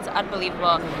sauce. It's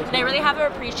unbelievable. And I really have an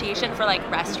appreciation for like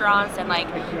restaurants and like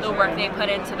the work they put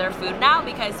into their food now,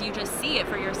 because you just see it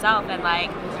for yourself, and like,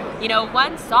 you know,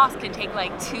 one sauce can take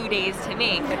like 2 days to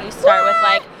make. And you start with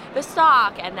like the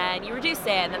stock, and then you reduce it,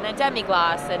 and then the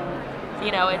demi-glace, and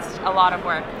you know, it's a lot of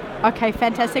work. Okay,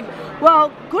 fantastic.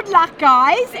 Well, good luck,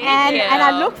 guys, and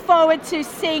I look forward to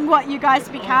seeing what you guys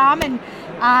become. And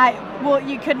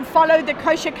you can follow the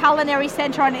Kosher Culinary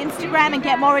Center on Instagram and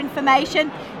get more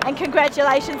information. And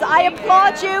congratulations! I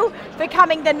applaud you for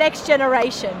becoming the next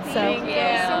generation. So,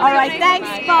 all right, thanks.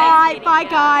 Bye,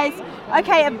 guys.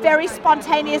 Okay, a very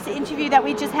spontaneous interview that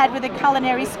we just had with the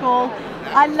culinary school.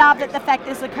 I love that the fact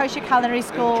there's a kosher culinary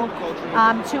school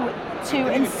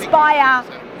to inspire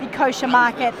the kosher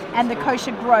market and the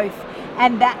kosher growth,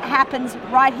 and that happens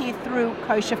right here through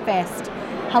Kosher Fest.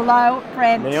 Hello,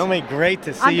 Brent. Naomi, great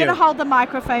to see I'm you. going to hold the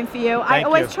microphone for you. I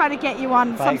always try to get you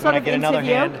on some sort of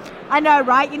interview. I know,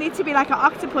 right? You need to be like an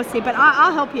octopus here, but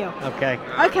I'll help you. Okay.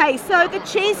 Okay, so the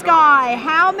cheese guy,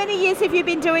 how many years have you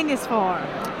been doing this for?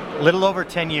 A little over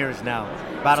 10 years now,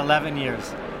 about 11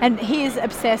 years. And he is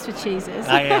obsessed with cheeses.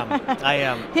 I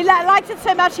am. He likes it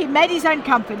so much he made his own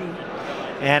company.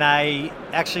 And I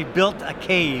actually built a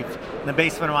cave in the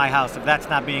basement of my house, if that's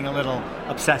not being a little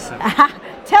obsessive.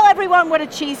 Tell everyone what a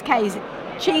cheese cave is.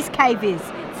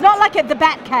 It's not like the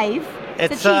Bat Cave.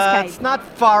 It's a cheese cave. It's not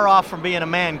far off from being a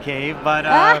man cave, but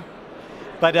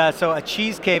so a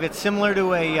cheese cave, it's similar to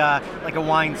like a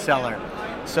wine cellar.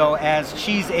 So as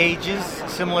cheese ages,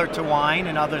 similar to wine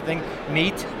and other things,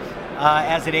 meat,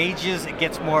 as it ages, it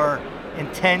gets more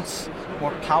intense,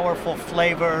 more powerful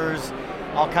flavors.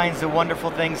 All kinds of wonderful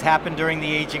things happen during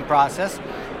the aging process.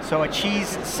 So a cheese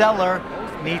cellar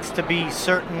needs to be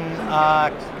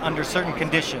under certain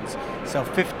conditions. So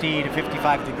 50 to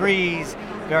 55 degrees,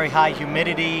 very high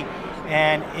humidity,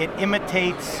 and it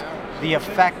imitates the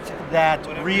effect that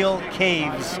real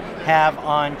caves have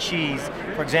on cheese.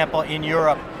 For example, in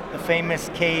Europe, the famous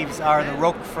caves are the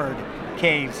Roquefort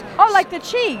caves. Oh, like the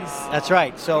cheese. That's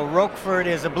right. So Roquefort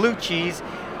is a blue cheese,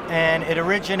 and it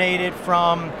originated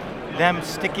from them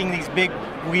sticking these big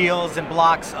wheels and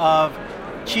blocks of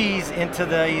cheese into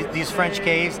these French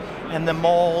caves, and the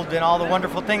mold and all the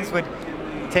wonderful things would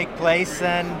take place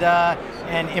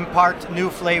and impart new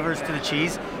flavors to the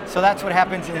cheese. So that's what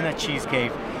happens in a cheese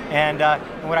cave. And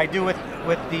what I do with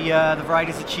the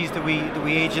varieties of cheese that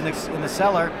we age in the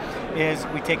cellar is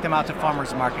we take them out to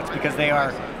farmers markets, because they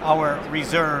are our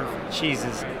reserve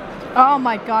cheeses. Oh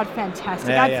my God,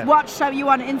 fantastic. I've watched you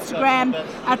on Instagram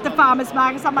at the farmers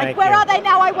markets. I'm like, where are they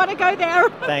now? I want to go there.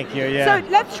 Thank you, So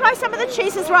let's try some of the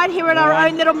cheeses right here at our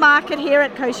own little market here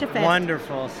at Kosher Fest.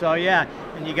 Wonderful. So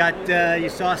and you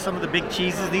saw some of the big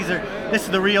cheeses. This is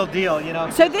the real deal, you know.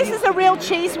 So this is a real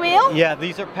cheese wheel? Yeah,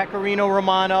 these are Pecorino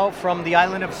Romano from the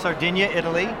island of Sardinia,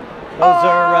 Italy.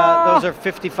 Those are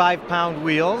 55-pound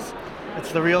wheels.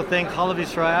 It's the real thing, Chalav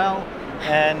Israel,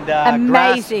 and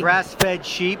grass-fed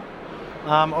sheep.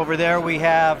 Over there we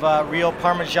have real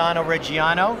Parmigiano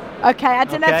Reggiano. Okay, I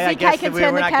don't know if CK can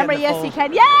turn the camera. Yes, he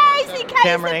can. Yay, CK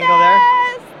camera is the angle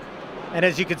best. there. And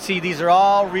as you can see, these are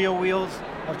all real wheels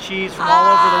of cheese from all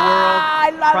over the world.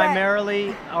 I love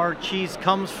Primarily, our cheese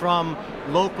comes from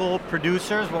local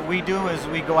producers. What we do is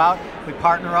we go out, we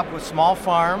partner up with small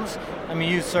farms. I mean,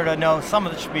 you sort of know some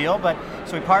of the spiel, but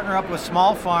so we partner up with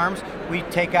small farms. We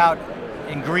take out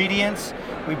ingredients.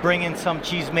 We bring in some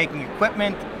cheese-making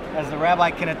equipment, as the rabbi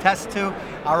can attest to,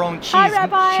 our own cheese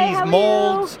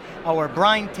molds, our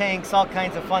brine tanks, all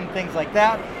kinds of fun things like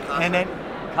that. And then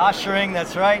koshering,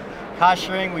 that's right.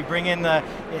 Koshering, we bring in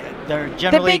they're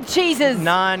generally the big cheeses,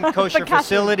 non-kosher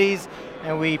facilities,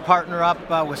 and we partner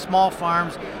up with small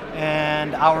farms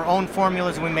and our own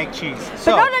formulas, and we make cheese.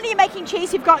 But not only are you making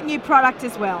cheese, you've got new product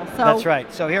as well. So that's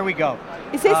right. So here we go.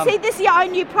 This is your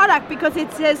own new product, because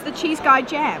it says the Cheese Guy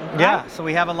Jam, right? Yeah, so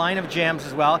we have a line of jams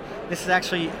as well. This is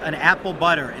actually an apple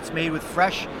butter. It's made with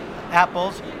fresh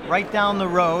apples right down the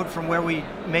road from where we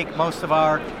make most of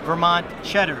our Vermont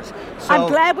cheddars. So, I'm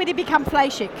glad we didn't become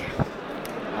fleishik.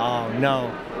 Oh,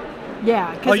 no.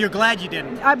 Yeah. 'cause Well, you're glad you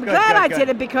didn't. I'm Good, glad good, I good. did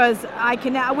it because I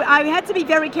had to be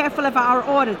very careful of our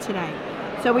order today.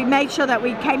 So we made sure that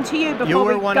we came to you before You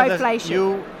were we one go of the. flation.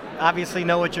 You obviously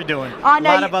know what you're doing. I know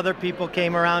A lot you- of other people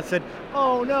came around and said,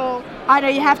 "Oh no." I know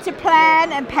you have to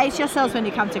plan and pace yourselves when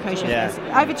you come to Kosher Yeah. Fest.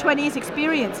 Over 20 years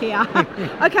experience here.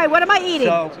 Okay, what am I eating?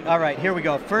 So, all right, here we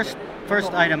go. First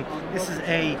item. This is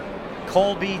a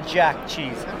Colby Jack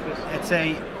cheese. It's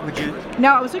a. Would you?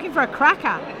 No, I was looking for a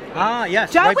cracker. Ah,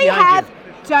 yes. Don't right we behind have? you.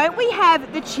 Don't we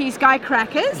have the cheese guy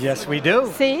crackers? Yes, we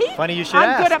do. See? Funny you should I'm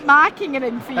ask. good at marking it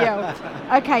in for you.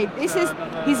 Okay, this is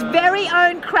his very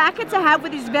own cracker to have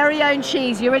with his very own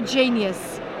cheese. You're a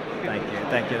genius.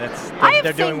 Thank you. I have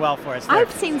They're doing seen- well for us. there.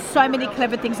 I've seen so many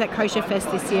clever things at Kosher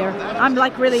Fest this year. I'm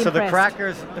like really So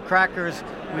impressed. the crackers,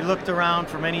 we looked around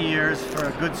for many years for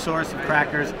a good source of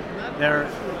crackers. They're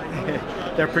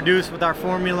they're produced with our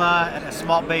formula at a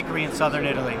small bakery in southern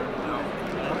Italy.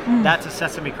 That's a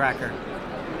sesame cracker.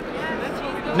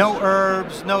 No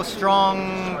herbs, no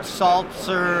strong salts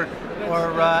or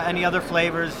any other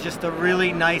flavors. Just a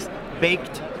really nice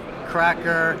baked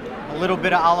cracker. A little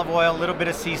bit of olive oil, a little bit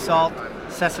of sea salt,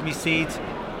 sesame seeds.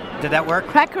 Did that work?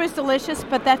 Cracker is delicious,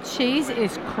 but that cheese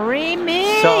is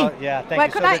creamy. So yeah, thank Wait,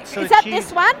 you. could So I, the- so is the that cheese-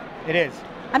 this one? It is.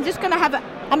 I'm just gonna have it.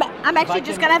 I'm actually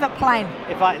just gonna have it plain.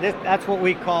 That's what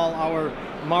we call our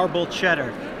marble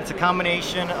cheddar. It's a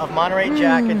combination of Monterey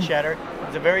Jack and cheddar.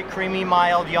 It's a very creamy,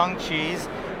 mild, young cheese.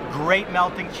 Great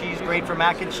melting cheese, great for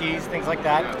mac and cheese, things like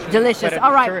that. Delicious. But a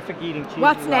All right. Terrific eating cheese.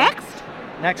 What's as well. next?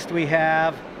 Next we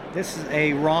have, this is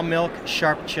a raw milk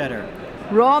sharp cheddar.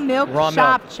 Raw milk, Raw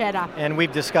sharp milk. cheddar. And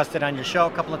we've discussed it on your show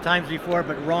a couple of times before,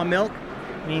 but raw milk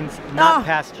means not Oh.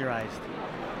 pasteurized.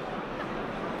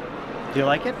 Do you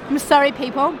like it? I'm sorry,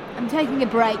 people. I'm taking a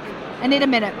break. I need a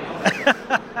minute.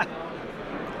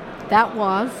 That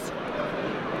was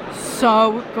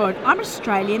so good. I'm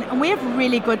Australian, and we have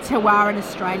really good terroir in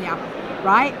Australia,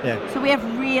 right? Yeah. So we have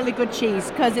really good cheese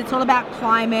because it's all about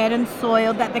climate and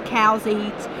soil that the cows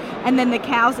eat, and then the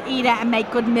cows eat it and make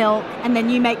good milk, and then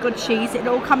you make good cheese. It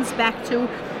all comes back to,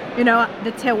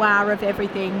 the terroir of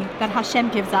everything that Hashem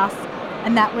gives us,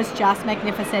 and that was just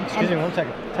magnificent. Excuse me one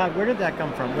second. Todd, where did that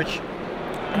come from? Where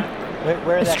did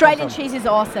that Australian come from? cheese is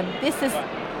awesome. This is,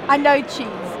 I know cheese,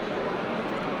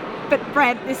 but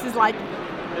Brent, this is like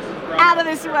out of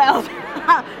this world.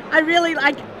 I really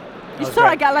like. You was saw I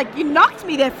great. got like you knocked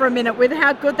me there for a minute with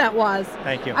how good that was.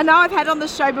 Thank you. I know I've had on the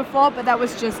show before, but that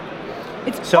was just.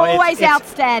 It's So it's- always it's-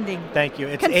 outstanding. Thank you.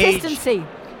 It's Consistency. Aged,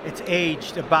 it's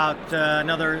aged about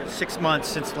another 6 months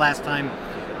since last time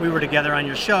we were together on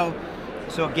your show,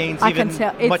 so it gains I can even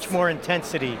tell. much It's- more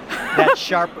intensity. That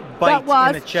sharp bite That was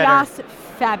in the cheddar, just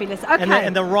fabulous. Okay.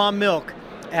 and the raw milk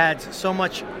adds so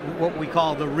much what we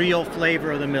call the real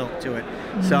flavor of the milk to it.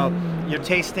 So you're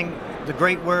tasting the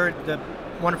great word, the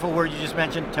wonderful word you just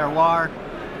mentioned, terroir.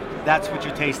 That's what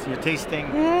you're tasting. You're tasting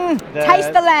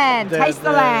taste the land. Taste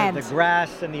the land. the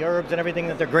grass and the herbs and everything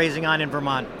that they're grazing on in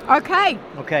Vermont. Okay.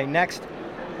 Okay, next.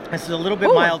 This is a little bit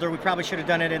Ooh. milder. We probably should have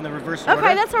done it in the reverse order.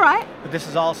 Okay, that's all right. But this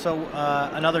is also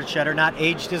another cheddar, not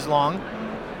aged as long.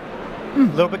 A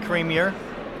little bit creamier.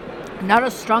 Not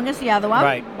as strong as the other one,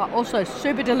 Right. but also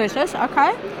super delicious.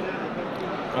 Okay.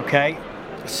 Okay.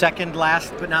 Second,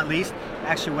 last but not least,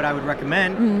 actually what I would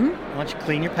recommend, why don't you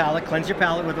clean your palate, cleanse your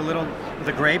palate with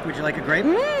a grape. Would you like a grape?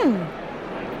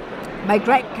 My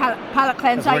great palate 'Cause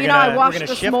cleanser. we're I gonna- washed we're gonna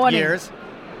this shift morning. gears.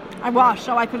 I washed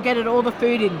so I could get all the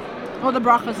food in, all the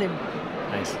brachas in.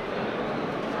 Nice.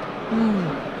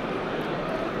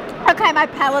 Okay, my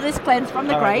palate is cleansed from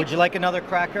the All right, grape. would you like another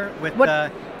cracker with What-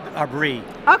 our brie?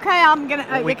 Okay, I'm gonna.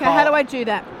 What we Okay, how do call- I do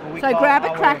that? what we So call grab a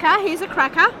our- cracker. Here's a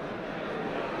cracker.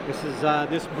 This is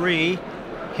this brie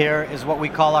here is what we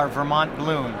call our Vermont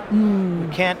Bloom.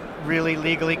 We can't really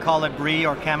legally call it brie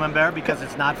or camembert because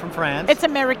it's not from France. It's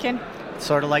American. It's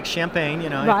sort of like champagne,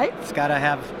 Right. It's got to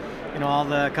have, all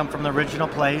the come from the original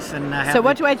place and have So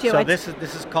what do I do? So I- this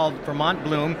is called Vermont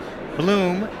Bloom.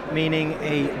 Bloom meaning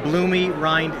a bloomy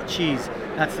rind cheese.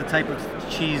 That's the type of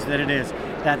cheese that it is.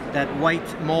 That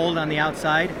white mold on the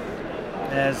outside.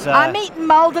 As I'm eating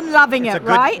mold and loving it's it, a good,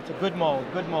 right? It's a good mold.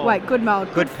 Good mold. Wait, good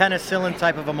mold. Good penicillin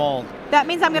type of a mold. That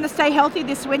means I'm going to stay healthy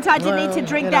this winter. I didn't need to Well,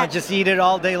 drink that. Just eat it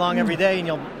all day long, every day, and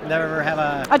you'll never have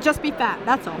a. I'll just be fat.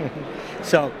 That's all.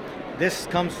 So, this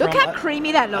comes Look from how a-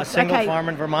 creamy that a looks. single Okay. farm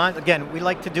in Vermont. Again, we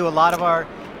like to do make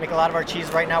a lot of our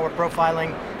cheese right now. We're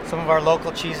profiling some of our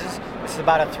local cheeses. This is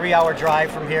about a 3-hour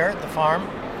drive from here, the farm,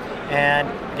 and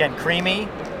again, creamy,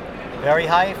 very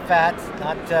high fat,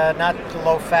 not the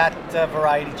low fat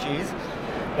variety cheese,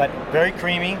 but very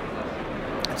creamy.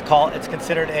 It's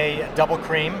considered a double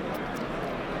cream,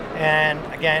 and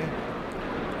again,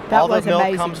 That All was the milk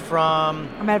amazing. comes from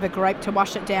I'm out of a grape to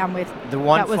wash it down with. the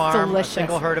one that was farm, delicious. a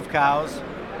single herd of cows.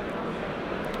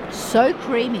 So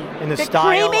creamy. In the But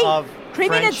style of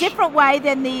creamy in a French- different way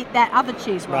than that other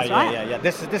cheese was, right? Yeah.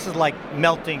 This is like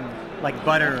melting, like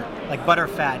butter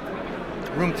fat,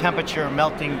 room temperature,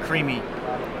 melting, creamy.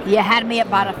 You had me at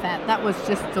butterfat. That was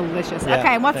just delicious. Yeah,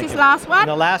 okay, and what's thank this you. last one? And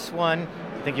the last one,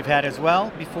 I think you've had as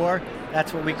well before.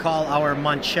 That's what we call our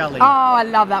Mancelli. Oh, I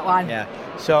love that one. Yeah.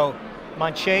 So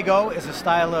Manchego is a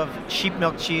style of sheep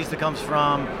milk cheese that comes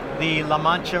from the La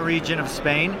Mancha region of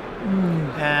Spain.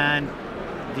 And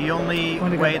the only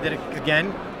way that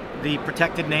again, the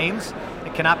protected names,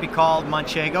 it cannot be called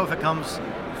Manchego if it comes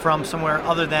from somewhere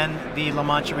other than the La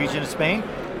Mancha region of Spain.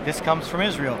 This comes from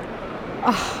Israel.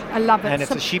 Oh, I love it. And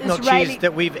it's a sheep milk cheese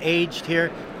that we've aged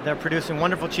here. They're producing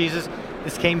wonderful cheeses.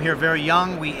 This came here very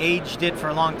young. We aged it for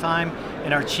a long time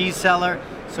in our cheese cellar.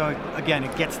 So again,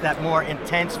 it gets that more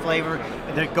intense flavor.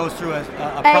 And then it goes through a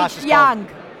process. Aged young.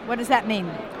 What does that mean?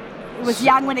 It was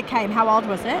young when it came. How old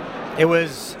was it? It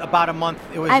was about a month.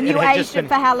 And you aged it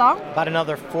for how long? About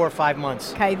another 4 or 5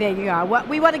 months. Okay, there you go.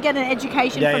 We want to get an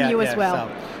education from you as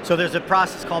well. So there's a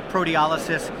process called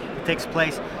proteolysis that takes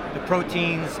place. The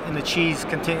proteins in the cheese,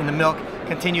 in the milk,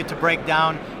 continue to break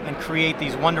down and create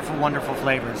these wonderful, wonderful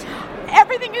flavors.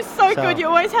 Everything is so good. You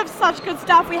always have such good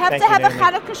stuff. We have to have a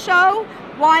Hanukkah show,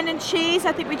 wine and cheese.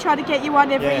 I think we try to get you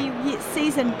on every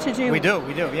season to do. We do,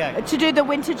 yeah. To do the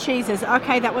winter cheeses.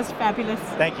 Okay, that was fabulous.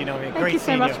 Thank you, Naomi. Thank you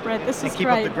so much, Brett. This is keep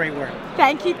great. up the great work.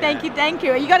 Thank you.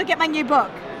 You got to get my new book.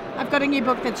 I've got a new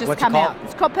book that's just come out.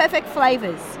 It's called Perfect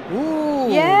Flavors.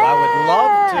 Ooh, yeah.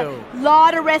 I would love to.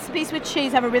 Lot of recipes with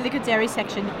cheese. I have a really good dairy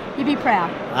section. You'd be proud.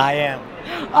 I am.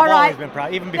 All I've right. always been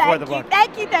proud, even before the book.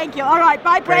 Thank you. All right,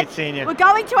 bye, Brett. Great seeing you. We're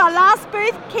going to our last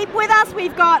booth. Keep with us.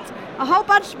 We've got a whole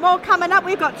bunch more coming up.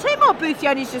 We've got 2 more booths,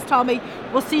 Yoni's just told me.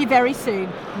 We'll see you very soon.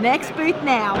 Next booth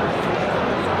now.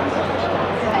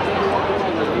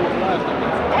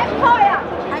 Empire.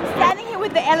 I'm standing here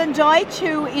with the Ellen Deutsch,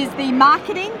 who is the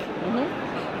marketing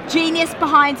genius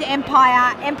behind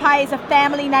Empire. Empire is a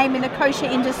family name in the kosher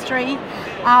industry.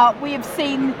 We have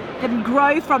seen them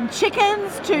grow from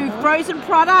chickens to frozen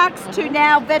products to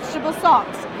now vegetable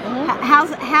socks.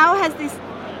 How has this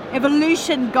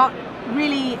evolution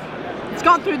it's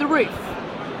gone through the roof?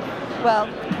 Well,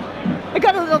 I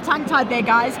got a little tongue-tied there,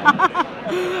 guys.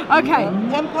 Okay.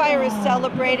 Empire is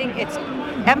celebrating its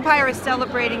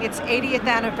 80th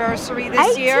anniversary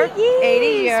this year. 80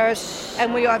 years.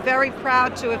 And we are very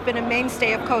proud to have been a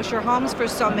mainstay of Kosher Homes for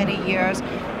so many years.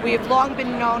 We have long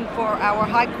been known for our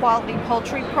high-quality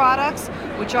poultry products,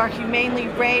 which are humanely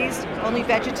raised, only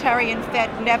vegetarian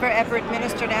fed, never ever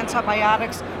administered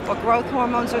antibiotics or growth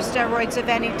hormones or steroids of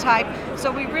any type.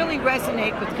 So we really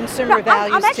resonate with consumer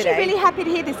values I'm actually today. really happy to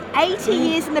hear this. 80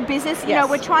 years in the business. You know,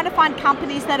 we're trying to find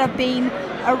companies that have been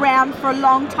around for a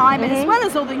long time, and as well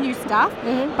as all the new stuff.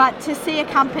 But to see a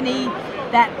company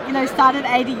that started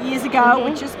 80 years ago,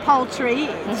 which is poultry,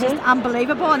 it's just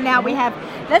unbelievable. And now we have.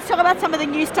 Let's talk about some of the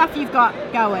new stuff you've got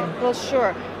going. Well,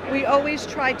 sure. We always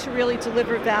try to really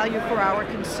deliver value for our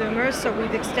consumers, so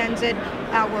we've extended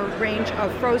our range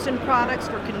of frozen products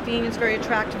for convenience, very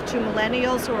attractive to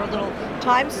millennials who are a little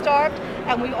time-starved.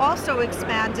 And we also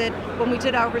expanded when we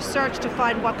did our research to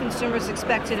find what consumers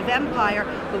expected of Empire.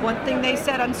 The one thing they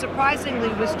said,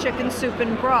 unsurprisingly, was chicken soup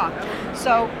and broth.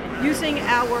 So using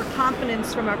our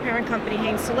competence from our parent company,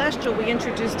 Hain Celestial, we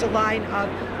introduced a line of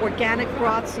organic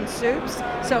broths and soups.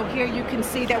 So here you can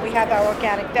see that we have our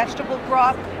organic vegetable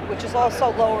broth, which is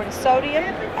also lower in sodium,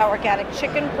 our organic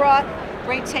chicken broth,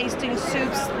 great tasting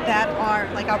soups that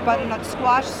are like our butternut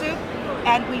squash soup.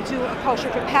 And we do a kosher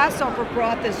for Passover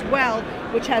broth as well,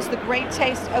 which has the great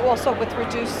taste, also with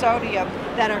reduced sodium,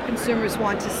 that our consumers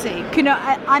want to see.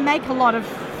 I make a lot of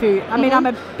food. I mean, I'm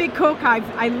a big cook.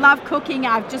 I love cooking.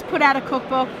 I've just put out a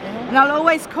cookbook, and I'll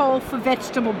always call for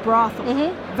vegetable broth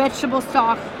or vegetable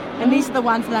stock. And these are the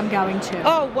ones that I'm going to.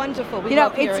 Oh, wonderful! We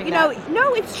love hearing that.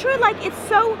 No, it's true. Like it's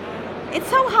so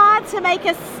hard to make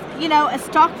a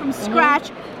stock from scratch.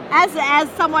 As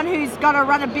someone who's got to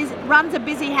runs a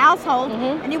busy household,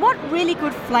 and you want really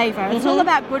good flavor. It's all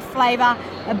about good flavor,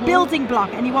 a building block,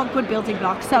 and you want good building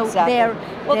blocks. So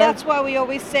that's why we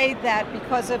always say that,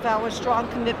 because of our strong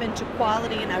commitment to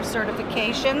quality and our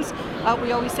certifications,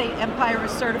 we always say Empire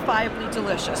is certifiably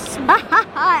delicious.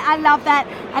 I love that,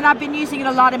 and I've been using it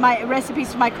a lot in my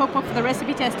recipes for my cookbook for the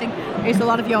recipe testing. There's a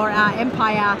lot of your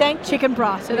Empire chicken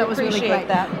broth, so that was really great.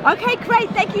 Okay, great.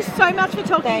 Thank you so much for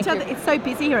talking to each other. It's so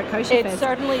busy here at Kosher Fest. It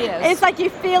certainly is. It's like you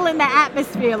feel in the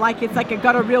atmosphere, like it's like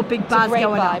got a real big buzz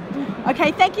going on.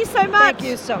 Okay, thank you so much. Thank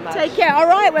you so much. Take care. All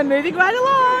right, we're moving right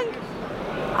along.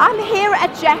 I'm here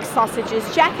at Jack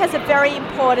Sausages. Jack has a very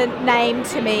important name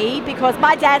to me because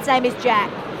my dad's name is Jack.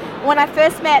 When I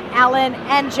first met Alan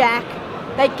and Jack,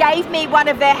 they gave me one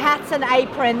of their hats and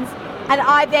aprons, and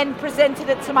I then presented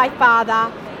it to my father,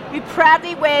 who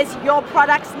proudly wears your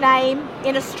product's name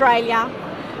in Australia,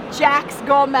 Jack's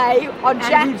Gourmet.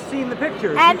 And we've seen the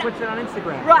pictures. And he puts it on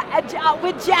Instagram. Right,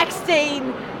 with Jack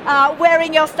Steen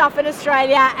wearing your stuff in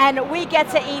Australia, and we get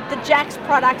to eat the Jack's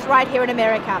products right here in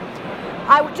America.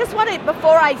 I just wanted,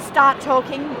 before I start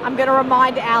talking, I'm going to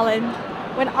remind Alan,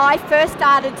 when I first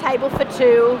started Table for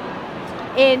Two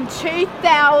in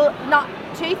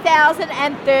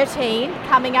 2013,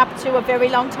 coming up to a very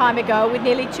long time ago with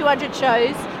nearly 200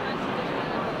 shows.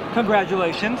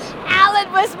 Congratulations. Alan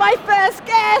was my first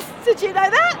guest. Did you know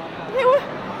that?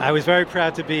 I was very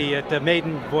proud to be at the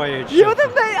maiden voyage. You're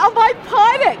my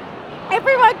pilot.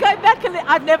 Everyone go back and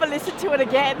I've never listened to it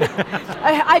again.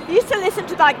 I used to listen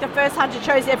to like the first 100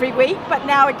 shows every week, but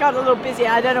now it got a little busy.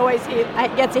 I don't always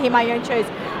get to hear my own shows.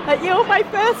 But you were my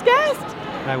first guest.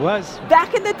 I was.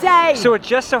 Back in the day. So it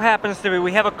just so happens to be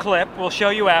we have a clip. We'll show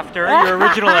you after your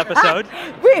original episode.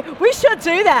 We should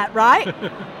do that, right?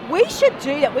 We should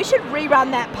do that. We should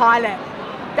rerun that pilot.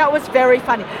 That was very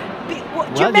funny. Do you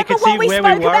remember you can what see we where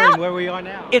spoke we were about? and where we are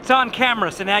now. It's on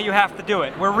camera, so now you have to do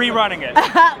it. We're rerunning it.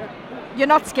 You're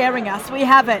not scaring us. We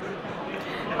have it.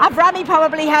 Avrami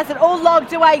probably has it all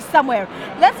logged away somewhere.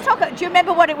 Let's talk. Do you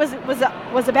remember what it was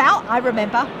about? I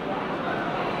remember.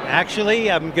 Actually,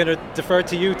 I'm going to defer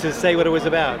to you to say what it was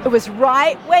about. It was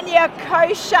right when your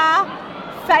kosher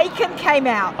bacon came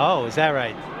out. Oh, is that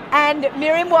right? And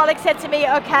Miriam Wallach said to me,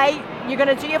 okay, you're going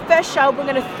to do your first show. We're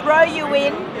going to throw you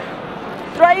in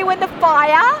the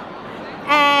fire,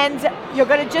 and you're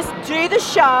going to just do the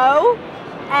show.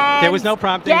 And there was no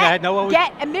prompting. I had no.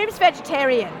 And Miriam's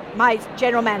vegetarian, my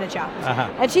general manager. Uh-huh.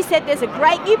 And she said, there's a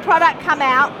great new product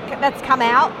that's come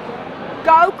out.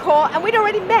 Go call, and we'd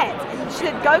already met. And she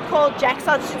said, go call Jack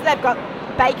Sausages. They've got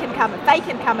bacon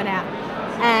coming out.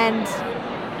 And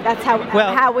that's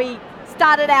how we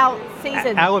started our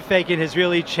season. Our bacon has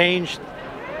really changed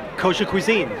kosher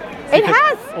cuisine. It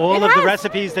has. All of the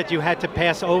recipes that you had to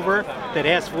pass over that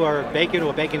asked for bacon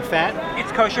or bacon fat.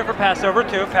 It's kosher for Passover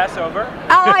too, Passover.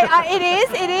 It is.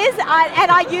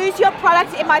 And I use your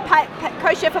product in my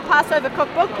kosher for Passover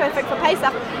cookbook, Perfect for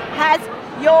Pesach, has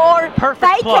your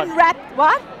Perfect plug. bacon wrapped,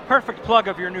 what? Perfect plug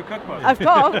of your new cookbook. Of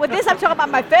course. With this, I'm talking about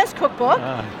my first cookbook,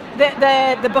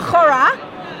 the Bechora.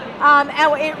 And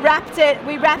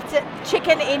we wrapped it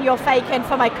chicken in your bacon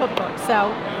for my cookbook. So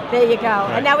there you go.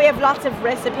 Right. And now we have lots of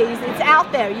recipes. It's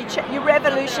out there. You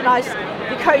revolutionized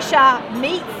the kosher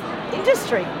meat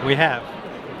industry. We have.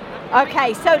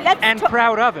 Okay, so let's. And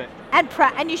proud of it. And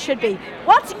you should be.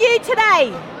 What's new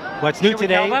today? What's new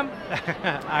today? Should we tell them?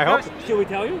 I hope. Should we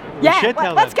tell you?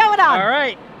 Yeah. What's going on? All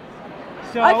right.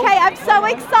 So, okay, I'm so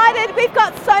excited. We've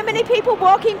got so many people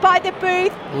walking by the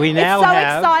booth. We now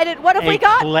have excited. What have we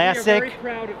got? Classic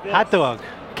hot dog.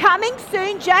 Coming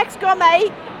soon, Jack's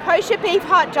Gourmet kosher beef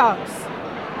hot dogs.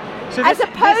 So as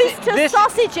opposed to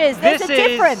sausages, there's a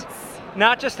difference.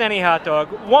 Not just any hot dog.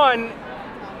 One,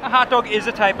 a hot dog is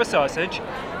a type of sausage.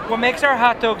 What makes our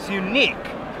hot dogs unique,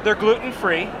 they're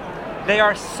gluten-free, they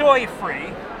are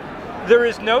soy-free, there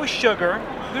is no sugar,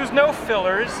 there's no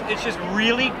fillers, it's just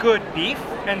really good beef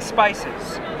and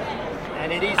spices.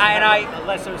 And it is a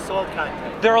lesser salt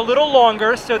content. They're a little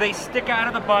longer, so they stick out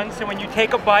of the bun, so when you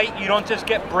take a bite, you don't just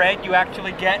get bread, you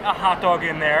actually get a hot dog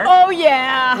in there. Oh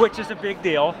yeah! Which is a big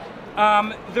deal.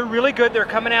 They're really good, they're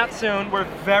coming out soon. We're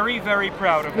very, very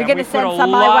proud of them. You're going to send put a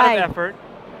some lot my way. of effort.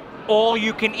 All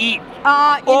you can eat.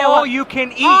 You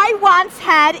can eat. I once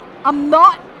had, I'm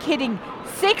not kidding,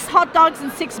 6 hot dogs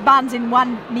and 6 buns in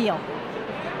one meal.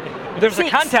 There's a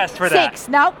contest for that. 6,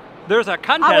 no. There's a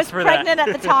contest for that. I was pregnant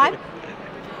at the time.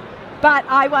 But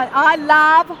I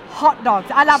love hot dogs.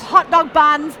 I love hot dog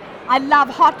buns. I love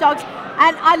hot dogs.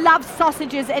 And I love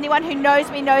sausages. Anyone who knows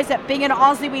me knows that being an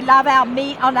Aussie, we love our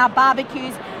meat on our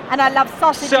barbecues. And I love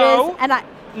sausages. So,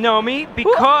 Nomi,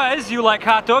 because you like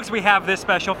hot dogs, we have this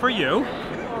special for you.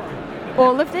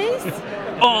 All of these?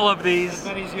 All of these.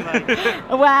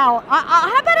 Wow.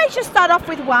 How about I just start off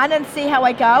with one and see how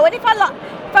I go? And if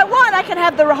I want, I can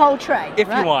have the whole tray. If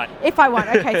you want. If I want.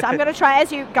 Okay, so I'm going to try.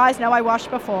 As you guys know, I washed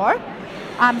before.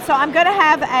 So I'm going to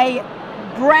have a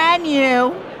brand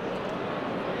new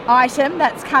item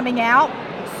that's coming out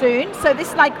soon. So this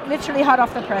is like literally hot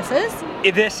off the presses.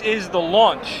 This is the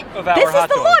launch of our This is hot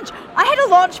the dog. launch. I had a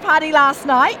launch party last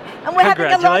night, and we're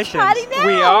having a launch party now.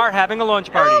 We are having a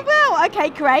launch party. Oh, well, okay,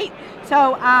 great.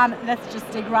 So let's just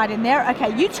dig right in there.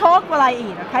 Okay, you talk while I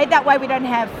eat, okay? That way we don't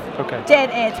have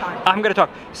dead air time. I'm going to talk.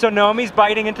 So Naomi's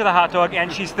biting into the hot dog,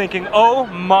 and she's thinking, oh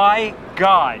my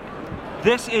God,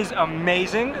 this is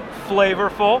amazing,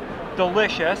 flavorful,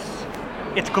 delicious.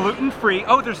 It's gluten-free.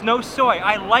 Oh, there's no soy.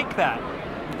 I like that.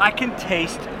 I can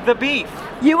taste the beef.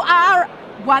 You are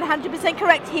 100%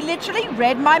 correct. He literally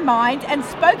read my mind and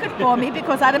spoke it for me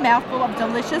because I had a mouthful of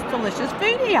delicious, delicious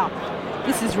food here.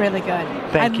 This is really good.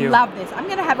 Thank you. I love this. I'm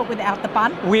going to have it without the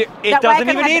bun. It doesn't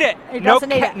even need it. It doesn't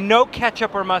need it. No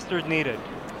ketchup or mustard needed.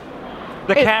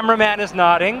 The cameraman is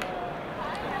nodding.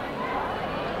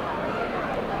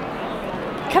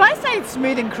 Can I say it's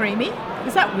smooth and creamy?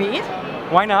 Is that weird?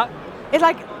 Why not? It's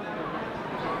like...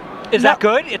 Is that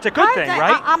good? It's a good thing,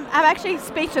 right? I'm actually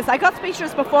speechless. I got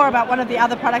speechless before about one of the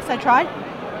other products I tried.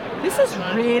 This is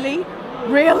really,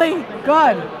 really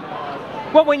good.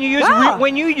 Well, when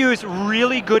you use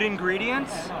really good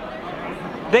ingredients,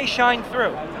 they shine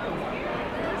through.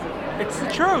 It's the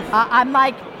truth. I'm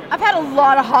like, I've had a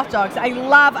lot of hot dogs. I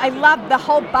love the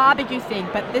whole barbecue thing,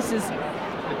 but this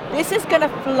is gonna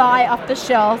fly off the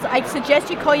shelves. I suggest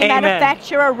you call your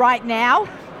manufacturer right now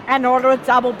and order a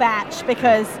double batch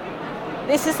because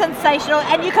this is sensational.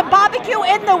 And you can barbecue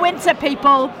in the winter,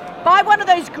 people. Buy one of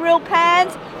those grill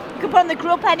pans. You can put on the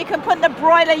grill pan, you can put in the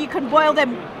broiler, you can boil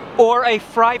them. Or a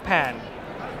fry pan.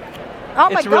 Oh my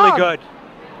God. It's really good.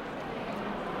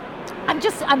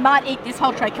 I might eat this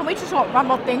whole tray. Can we just talk one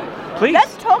more thing? Please.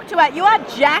 Let's talk to it. You are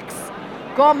Jack's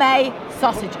Gourmet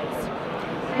Sausages.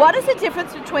 What is the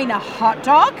difference between a hot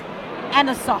dog and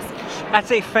a sausage?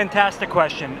 That's a fantastic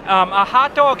question. A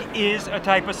hot dog is a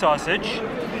type of sausage,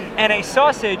 and a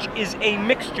sausage is a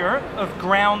mixture of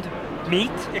ground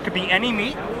meat, it could be any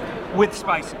meat, with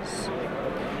spices.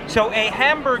 So a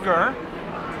hamburger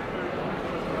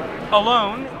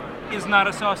alone is not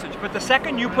a sausage, but the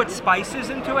second you put spices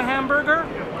into a hamburger,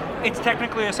 it's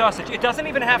technically a sausage. It doesn't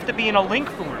even have to be in a link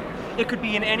form. It could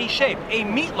be in any shape. A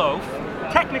meatloaf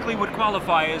technically would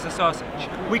qualify as a sausage.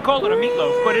 We call it a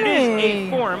meatloaf, but it is a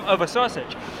form of a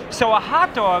sausage. So a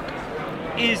hot dog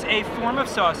is a form of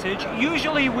sausage,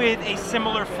 usually with a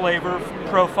similar flavor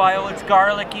profile. It's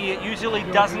garlicky. It usually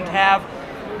doesn't have,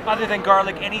 other than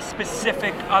garlic, any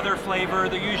specific other flavor.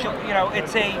 The usual,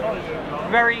 it's a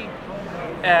very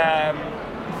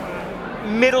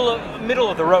middle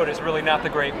of the road is really not the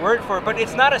great word for it, but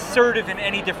it's not assertive in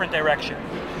any different direction.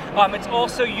 It's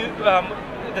also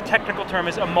the technical term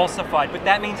is emulsified, but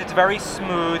that means it's very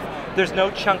smooth. There's no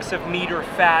chunks of meat or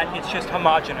fat. It's just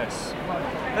homogeneous.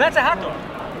 And that's a hot dog.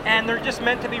 And they're just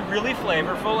meant to be really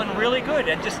flavorful and really good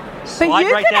and just slide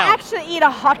right down. But you can actually eat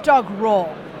a hot dog raw.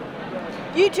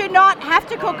 You do not have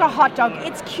to cook a hot dog.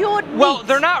 It's cured meat. Well,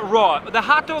 they're not raw. The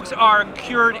hot dogs are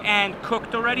cured and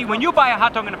cooked already. When you buy a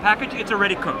hot dog in a package, it's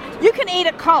already cooked. You can eat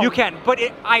it cold. You can, but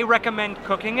I recommend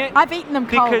cooking it. I've eaten them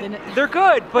cold. Because they're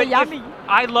good, but yummy.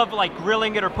 I love like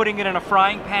grilling it or putting it in a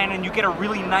frying pan and you get a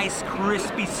really nice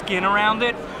crispy skin around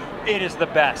it. It is the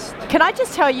best. Can I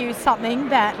just tell you something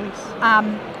that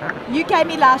you gave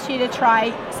me last year to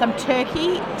try some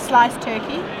turkey, sliced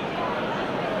turkey?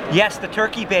 Yes, the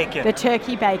turkey bacon. The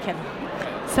turkey bacon.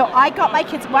 So I got my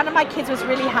kids, one of my kids was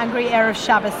really hungry Erev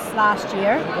Shabbos last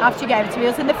year after you gave it to me. It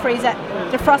was in the freezer,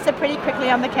 defrosted pretty quickly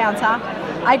on the counter.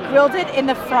 I grilled it in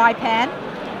the fry pan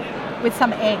with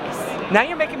some eggs. Now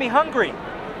you're making me hungry.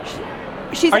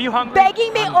 She's Are you hungry?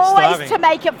 begging me always to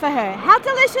make it for her. How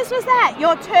delicious was that?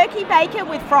 Your turkey bacon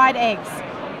with fried eggs.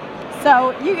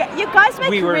 So you guys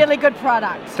make really good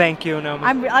products. Thank you, Naomi.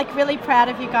 I'm really proud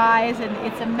of you guys, and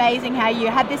it's amazing how you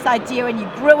had this idea and you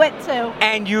grew it too.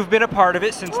 And you've been a part of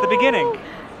it since the beginning.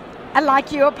 And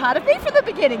like you're a part of me from the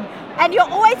beginning. And you're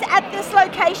always at this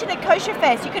location at Kosher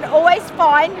Fest. You can always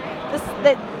find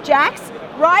the Jack's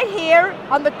right here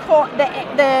on the top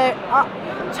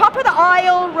of the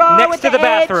aisle row next to the edge.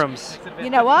 bathrooms.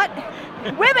 You know what?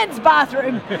 Women's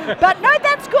bathroom. But no,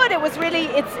 that's good. It was really,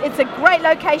 it's a great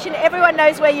location. Everyone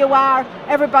knows where you are.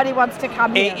 Everybody wants to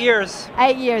come here. 8 years.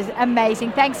 8 years.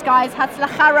 Amazing. Thanks, guys.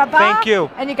 Hatzlacha Rabbah. Thank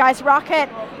you. And you guys rock it.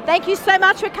 Thank you so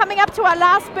much for coming up to our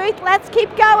last booth. Let's keep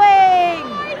going.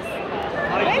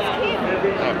 Where's Kim?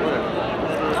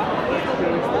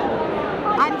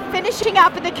 I'm finishing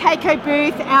up at the Keiko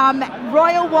booth.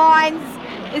 Royal Wines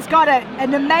has got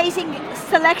an amazing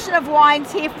selection of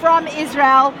wines here from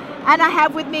Israel. And I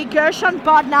have with me Gershon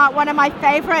Bodnar, one of my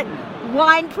favorite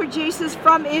wine producers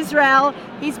from Israel.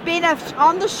 He's been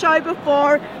on the show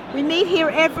before. We meet here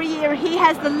every year. He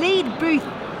has the lead booth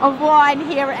of wine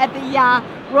here at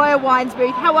the Royal Wines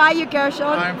booth. How are you, Gershon?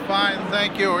 I'm fine,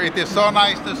 thank you. It is so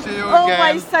nice to see you again.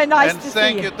 Always so nice to see you.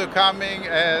 And thank you to coming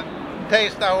and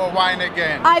taste our wine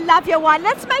again. I love your wine.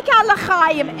 Let's make our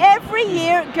l'chaim. Every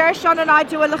year, Gershon and I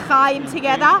do a l'chaim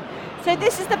together. So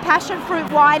this is the passion fruit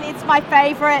wine. It's my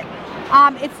favorite.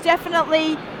 It's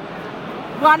definitely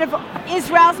one of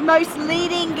Israel's most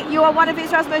leading, you are one of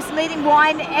Israel's most leading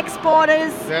wine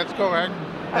exporters. That's correct,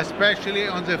 especially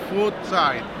on the fruit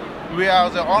side. We are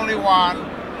the only one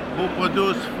who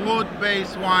produce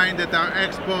fruit-based wine that are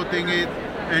exporting it,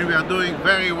 and we are doing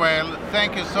very well.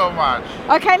 Thank you so much.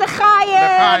 Okay,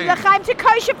 l'chaim. L'chaim to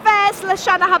Kosher Fest,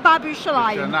 l'shana haba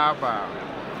b'Yerushalayim. L'shana haba.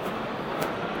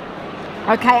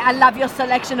 Okay, I love your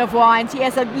selection of wines. He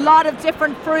has a lot of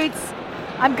different fruits.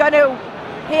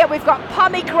 Here we've got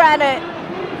pomegranate,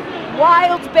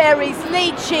 wild berries,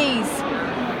 lychees.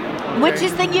 Which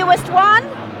is the newest one?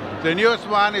 The newest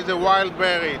one is a wild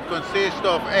berry. It consists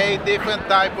of 8 different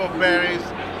types of berries.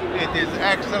 It is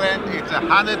excellent. It's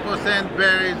 100%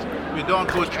 berries. We don't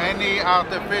put any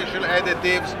artificial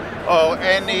additives or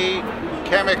any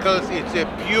chemicals. It's a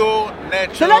pure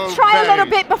natural So let's try berry. a little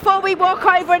bit before we walk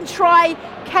over and try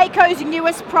Keiko's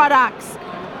newest products.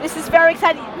 This is very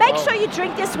exciting. Make sure you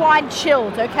drink this wine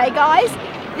chilled, okay, guys?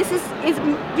 This is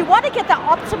you want to get the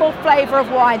optimal flavor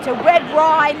of wine. So red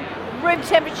wine, room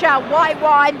temperature, white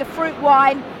wine, the fruit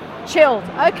wine, chilled.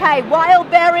 Okay,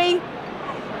 wild berry.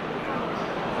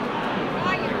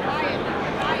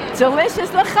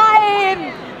 Delicious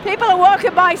l'chaim. People are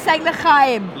walking by saying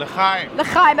l'chaim. L'chaim.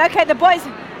 L'chaim. Okay, the boys.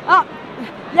 Oh,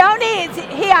 Yoni, it's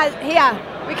here.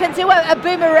 We can do a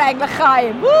boomerang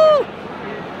l'chaim. Woo!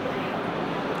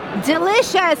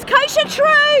 Delicious. Kosher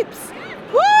Troops.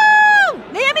 Woo!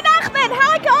 Naomi Nachman.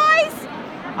 Hi, guys.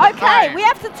 Okay, we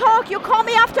have to talk. You'll call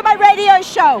me after my radio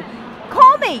show.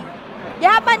 Call me. You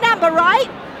have my number, right?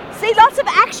 See, lots of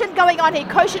action going on here.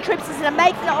 Kosher Troops is an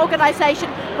amazing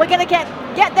organization. We're going to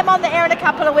get them on the air in a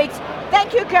couple of weeks.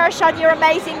 Thank you, Gershon. You're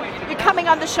amazing. You're coming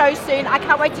on the show soon. I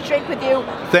can't wait to drink with you.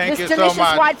 Thank you so much. This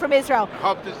delicious wine from Israel.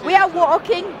 Hope to see We are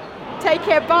walking. Take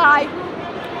care. Bye.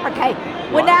 Okay,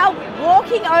 we're now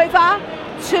walking over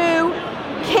to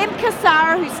Kim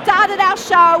Kassara, who started our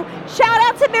show. Shout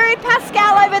out to Miriam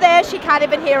Pascal over there. She can't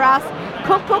even hear us.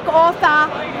 Cookbook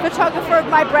author, photographer of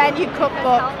my brand new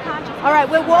cookbook. All right,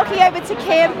 we're walking over to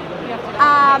Kim,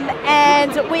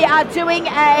 and we are doing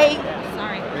a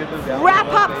wrap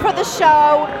up for the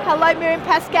show. Hello, Miriam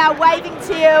Pascal, waving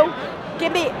to you.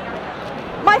 Give me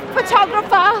my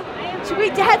photographer. We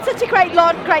had such a great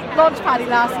launch party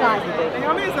last night.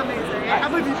 Naomi is amazing. I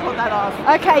can't believe you pulled that off.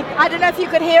 Okay, I don't know if you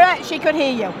could hear it. She could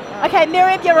hear you. Okay,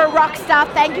 Miriam, you're a rock star.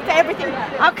 Thank you for everything.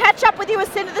 I'll catch up with you as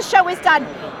soon as the show is done.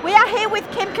 We are here with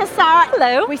Kim Kassara.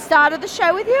 Hello. We started the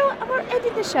show with you, and we're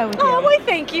ending the show with you. Oh, well,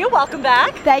 thank you. Welcome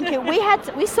back. Thank you.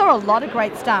 We saw a lot of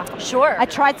great stuff. Sure. I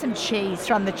tried some cheese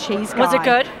from the cheese guy. Was it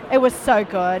good? It was so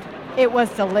good. It was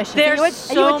delicious. There's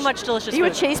so much delicious Are you a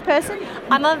food. cheese person?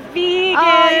 I'm a vegan.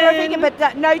 Oh, you're a vegan,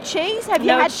 but no cheese? Have you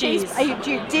No had cheese.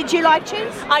 Did you like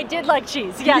cheese? I did like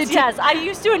cheese. Yes, yes. I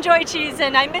used to enjoy cheese,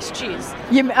 and I miss cheese.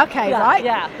 Okay, Yeah, right?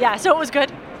 Yeah. So it was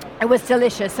good. It was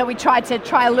delicious. So we tried to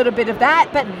try a little bit of that.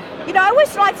 But, I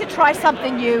always like to try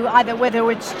something new, either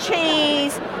whether it's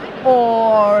cheese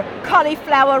or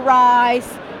cauliflower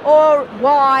rice or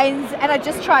wines. And I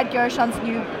just tried Gershon's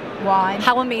new wine.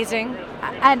 How amazing.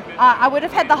 And I would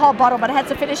have had the whole bottle, but I had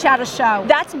to finish out a show.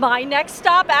 That's my next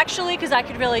stop, actually, because I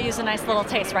could really use a nice little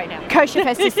taste right now. Kosher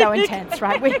Fest is so intense,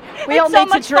 right? We all It's so need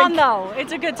much to drink. fun, though.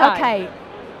 It's a good time. Okay.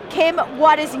 Kim,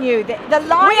 what is new? The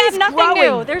line We have is nothing growing.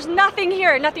 new. There's nothing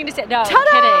here. Nothing to say. No,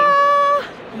 Ta-da!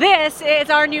 kidding. This is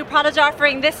our new product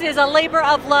offering. This is a labor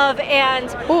of love, and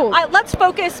let's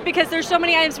focus because there's so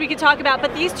many items we could talk about,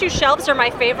 but these two shelves are my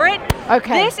favorite.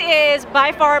 Okay. This is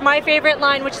by far my favorite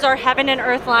line, which is our Heaven and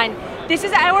Earth line. This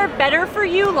is our Better For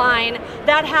You line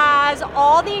that has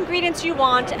all the ingredients you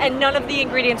want and none of the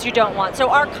ingredients you don't want. So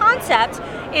our concept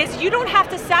is you don't have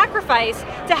to sacrifice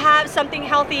to have something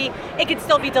healthy. It can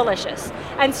still be delicious.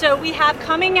 And so we have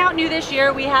coming out new this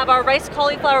year, we have our rice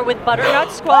cauliflower with butternut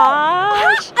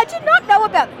squash. I did not know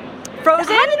about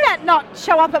Frozen? How did that not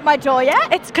show up at my door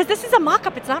yet? It's because this is a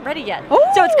mock-up. It's not ready yet. Ooh,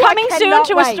 so it's coming I soon cannot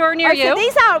to wait. a store near you. So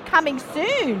these are coming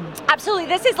soon. Absolutely.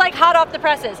 This is like hot off the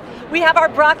presses. We have our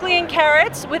broccoli and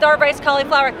carrots with our rice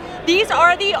cauliflower. These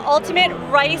are the ultimate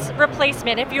rice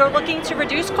replacement. If you're looking to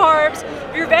reduce carbs,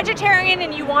 if you're vegetarian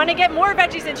and you want to get more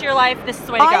veggies into your life, this is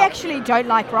the way to go. I actually don't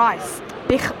like rice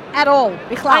at all.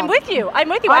 I'm with you.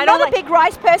 I'm I'm not a big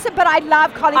rice person, but I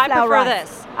love cauliflower I prefer rice.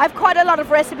 this. I have quite a lot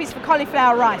of recipes for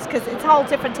cauliflower rice because it's a whole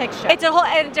different texture. It's a whole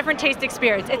and different taste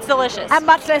experience. It's delicious. And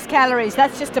much less calories.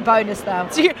 That's just a bonus though.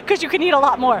 Because you can eat a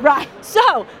lot more. Right.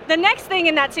 So, the next thing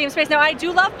in that same space, now I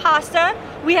do love pasta.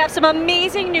 We have some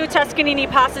amazing new Toscanini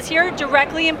pastas here,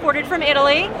 directly imported from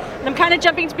Italy. And I'm kind of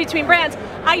jumping between brands.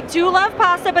 I do love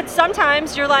pasta, but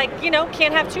sometimes you're like,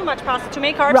 can't have too much pasta, too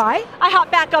many carbs. Right. I hop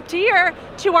back up to here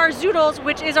to our zoodles,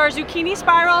 which is our zucchini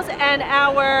spirals and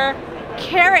our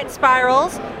carrot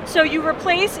spirals. So you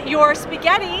replace your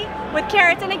spaghetti with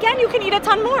carrots, and again, you can eat a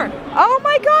ton more. Oh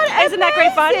my God, isn't that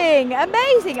great fun?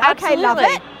 Amazing. Okay, Absolutely. love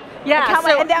it. Yeah, I can't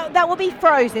wait. And that will be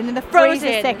frozen in the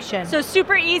freezer section. So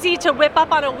super easy to whip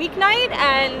up on a weeknight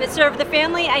and serve the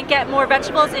family and get more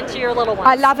vegetables into your little ones.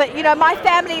 I love it. My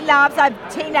family loves, I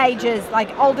have teenagers, like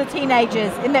older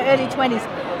teenagers in their early 20s.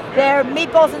 Their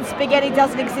meatballs and spaghetti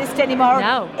doesn't exist anymore.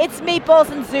 No. It's meatballs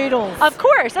and zoodles. Of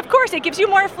course. It gives you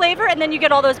more flavor and then you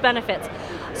get all those benefits.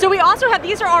 So we also have,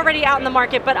 these are already out in the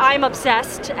market, but I'm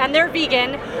obsessed, and they're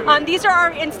vegan. These are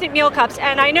our instant meal cups,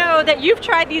 and I know that you've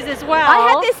tried these as well. I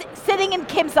had this sitting in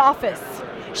Kim's office.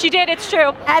 She did, it's true.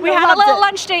 And we had a little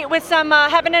lunch date with some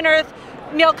Heaven and Earth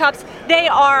meal cups. They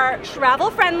are travel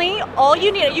friendly. All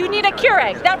you need a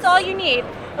Keurig. That's all you need.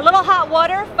 A little hot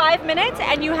water, 5 minutes,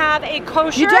 and you have a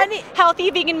kosher,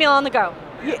 healthy vegan meal on the go.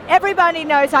 Everybody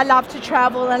knows I love to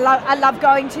travel, and I love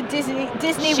going to Disney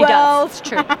she World. Does. It's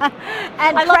true.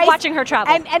 And I love watching her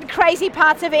travel. And crazy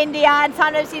parts of India, and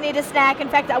sometimes you need a snack. In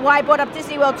fact, I brought up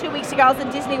Disney World 2 weeks ago. I was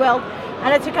in Disney World, and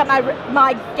I took up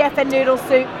my Geffen noodle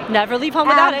soup. Never leave home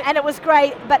without it. And it was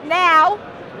great. But now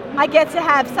I get to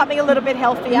have something a little bit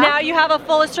healthier. Now you have a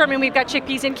full assortment. We've got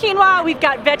chickpeas and quinoa. We've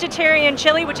got vegetarian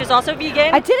chili, which is also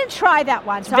vegan. I didn't try that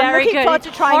one, so Very I'm looking good. forward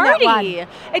to trying that one.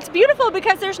 It's beautiful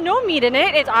because there's no meat in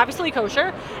it. It's obviously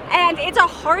kosher, and it's a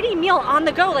hearty meal on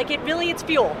the go. Like it's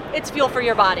fuel. It's fuel for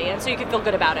your body, and so you can feel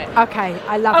good about it. Okay,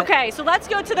 I love it. Okay, so let's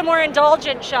go to the more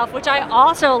indulgent shelf, which I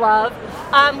also love.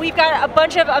 We've got a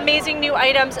bunch of amazing new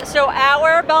items. So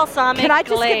our balsamic Can I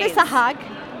just glaze. give this a hug?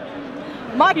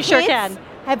 My kids sure can.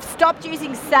 have stopped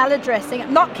using salad dressing.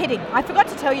 I'm not kidding. I forgot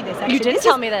to tell you this, actually. You didn't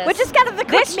tell me this. We're just going to the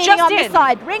quick This meeting just on in. the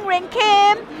side. Ring, ring,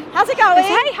 Kim. How's it going?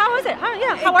 Hey, how is it?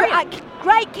 How are you?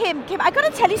 Great, Kim. Kim, I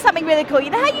got to tell you something really cool.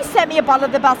 You know how you sent me a bottle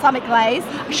of the balsamic glaze?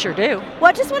 I sure do. Well,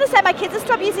 I just want to say my kids have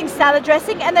stopped using salad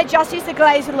dressing, and they just use the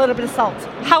glaze with a little bit of salt.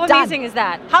 How Done. amazing is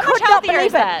that? How much Could not healthier believe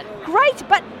is that? Great,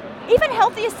 but even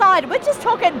healthier side, we're just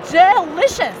talking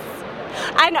delicious.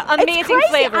 And amazing crazy.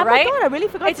 flavor, Oh my right? God, I really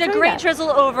forgot It's to a do great that. drizzle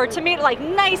over tomato, like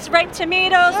nice ripe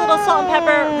tomatoes, little salt and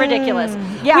pepper, ridiculous.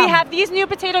 yum. We have these new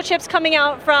potato chips coming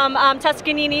out from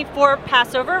Toscanini for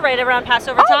Passover, right around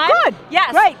Passover time. Oh, good.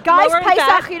 Yes. Great. Guys, Lower in Pesach,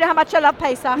 fat, you know how much I love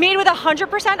Pesach. made with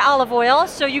 100% olive oil,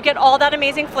 so you get all that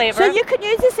amazing flavor. So you can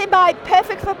use this in my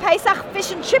perfect for Pesach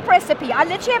fish and chip recipe. I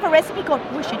literally have a recipe called,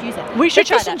 we should use it. We should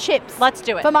The try fish and that. chips. Let's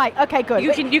do it. For my, okay, good.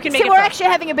 You can make so it we're fun. actually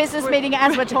having a business meeting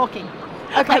as we're talking.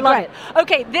 Okay, I love great. it.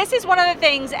 Okay, this is one of the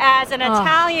things as an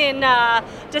Italian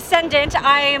descendant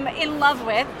I'm in love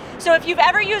with. So if you've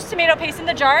ever used tomato paste in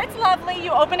the jar, it's lovely.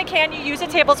 You open a can, you use a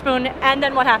tablespoon, and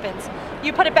then what happens?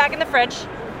 You put it back in the fridge,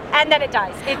 and then it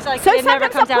dies. It's like So it never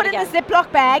sometimes comes I out put it again. in a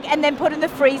Ziploc bag and then put it in the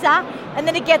freezer, and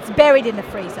then it gets buried in the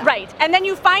freezer. Right, and then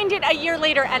you find it a year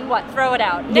later and what? Throw it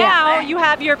out. Yeah. Now you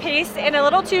have your paste in a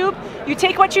little tube. You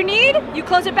take what you need, you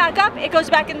close it back up, it goes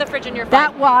back in the fridge and you're fine.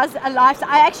 That was a lifestyle.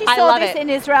 I actually I saw love this it. in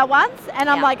Israel once, and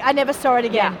I'm Yeah. like, I never saw it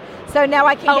again. So now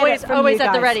I can always, get it from always you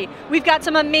at the guys. ready. We've got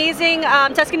some amazing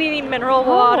Toscanini mineral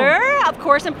water, of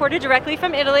course, imported directly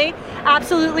from Italy.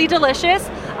 Absolutely delicious.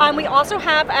 We also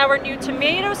have our new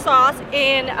tomato sauce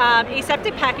in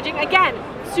aseptic packaging. Again,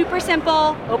 super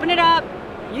simple. Open it up,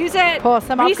 use it. Pour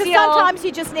some up. Because reseal. sometimes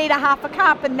you just need a half a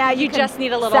cup, and now you can just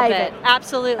need a little save bit. it.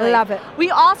 Absolutely. I love it. We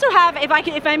also have,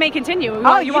 if I may continue.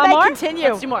 Oh, you you want may more? continue.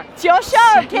 Let's do more. It's your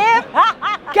show, Kim.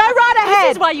 Go right ahead.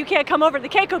 This is why you can't come over to the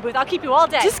Keiko booth. I'll keep you all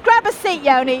day. Just grab a seat,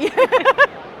 Yoni.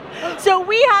 So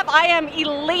I am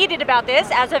elated about this.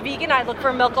 As a vegan, I look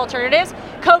for milk alternatives.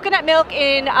 Coconut milk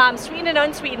in sweetened and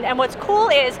unsweetened. And what's cool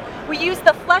is we use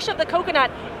the flesh of the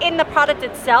coconut in the product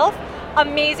itself.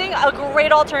 Amazing, a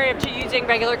great alternative to using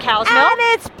regular cow's milk. And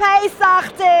it's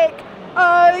Pesachtic.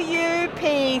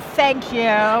 O-U-P, thank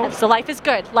you. So life is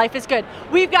good, life is good.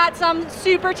 We've got some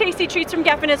super tasty treats from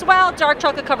Geffen as well. Dark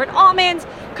chocolate covered almonds,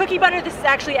 cookie butter. This is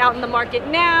actually out in the market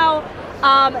now.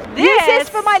 Use this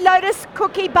for my Lotus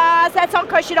cookie bars. That's on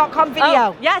kosher.com video.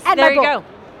 Oh, yes, and there my you book.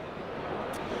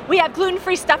 go. We have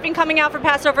gluten-free stuffing coming out for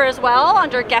Passover as well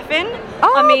under Geffen.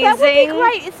 Oh, amazing. that would be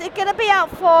great. Is it going to be out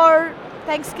for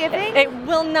Thanksgiving? It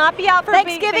will not be out for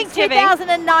Thanksgiving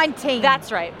 2019.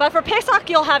 That's right. But for Pesach,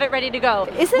 you'll have it ready to go.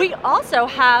 Is it? We also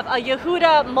have a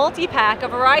Yehuda multi-pack, a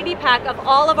variety pack of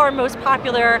all of our most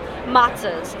popular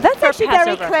matzahs. That's for actually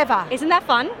Passover. very clever. Isn't that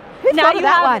fun? Who now thought of you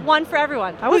that have one? for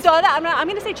everyone. I Who was- thought of that? I'm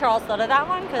going to say Charles thought of that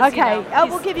one. Okay,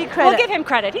 we'll give you credit. We'll give him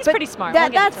credit. He's But pretty smart.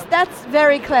 That's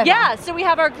very clever. Yeah, so we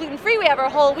have our gluten-free, we have our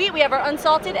whole wheat, we have our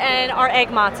unsalted, and our egg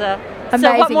matzah. Amazing.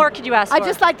 So what more could you ask for? I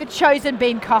just like the chosen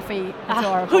bean coffee.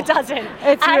 Adorable. Who doesn't?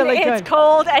 It's and really it's good.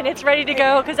 cold and it's ready to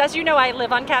go because, as you know, I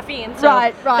live on caffeine. So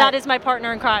Right. that is my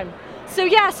partner in crime. So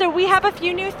yeah, so we have a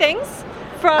few new things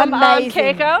from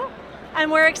Amazing. Keiko, and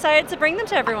we're excited to bring them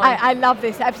to everyone. I love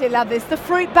this. Absolutely love this. The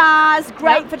fruit bars,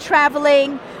 great for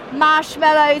traveling.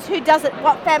 Marshmallows. Who doesn't?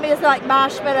 What family doesn't like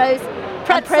marshmallows?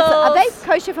 And Pretzels. Are they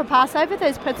kosher for Passover?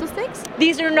 Those pretzel sticks?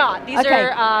 These are not. These Okay.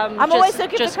 are. I'm always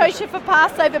looking just for kosher for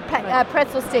Passover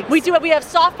pretzel sticks. We do. We have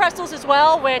soft pretzels as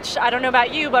well, which I don't know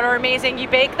about you, but are amazing. You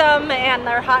bake them and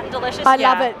they're hot and delicious. I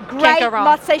Yeah, love it. can't Great go wrong.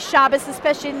 Motzei Shabbos,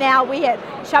 especially now.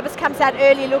 Shabbos comes out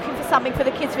early, looking for something for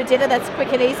the kids for dinner that's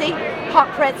quick and easy. Hot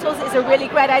pretzels is a really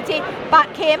great idea.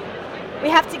 But Kim, we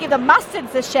have to give the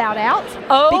mustards a shout out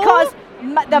because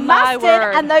the my mustard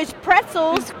word. and those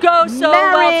pretzels go so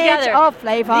well marriage together. of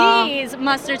flavor. These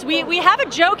mustards, we have a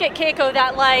joke at Keiko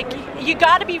that like you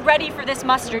got to be ready for this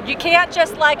mustard. You can't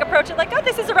just like approach it like, oh,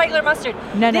 this is a regular mustard.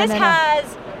 No, this no, no.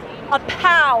 has a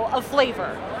pow of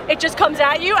flavor. It just comes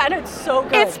at you and it's so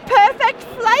good. It's perfect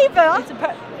flavor.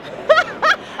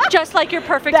 Just like your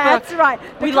perfect. That's right.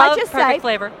 But We can I love just perfect say,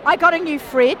 flavor. I got a new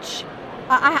fridge.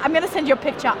 I'm going to send you a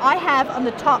picture. I have on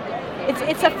the top.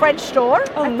 It's a French door.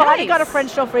 Oh, I finally nice. got a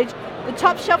French door fridge. The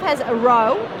top shelf has a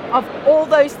row of all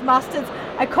those mustards.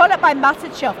 I call it my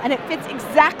mustard shelf, and it fits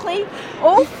exactly.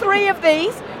 All three of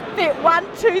these fit 1,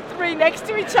 2, 3 next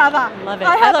to each other. Love it.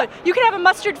 I love it. You can have a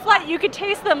mustard flight. You could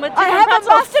taste them with I different have pretzels.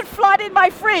 a mustard flight in my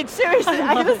fridge. Seriously,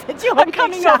 I'm going to send you a I'm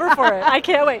coming picture. over for it. I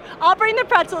can't wait. I'll bring the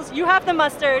pretzels. You have the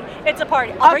mustard. It's a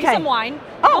party. I'll bring Okay. some wine.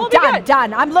 Oh, We'll be done, good.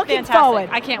 done. I'm looking Fantastic. forward.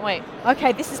 I can't wait.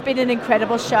 Okay, this has been an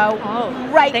incredible show. Oh,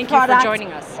 great thank you for product.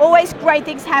 joining us. Always great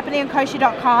things happening on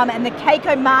kosher.com, and the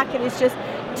Keiko market is just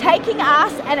taking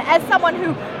us, and as someone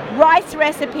who writes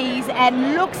recipes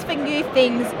and looks for new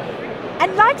things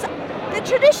and likes the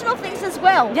traditional things as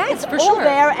well. Yes, it's for all sure.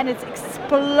 there and it's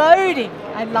exploding.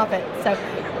 I love it. So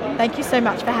thank you so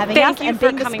much for having Thank us you and for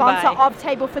being the coming sponsor by. of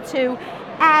Table for Two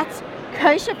at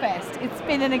Kosher Fest. It's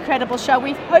been an incredible show.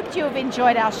 We hope you have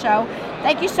enjoyed our show.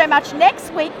 Thank you so much.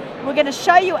 Next week, we're going to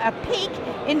show you a peek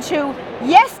into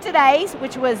yesterday's,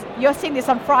 which was, you're seeing this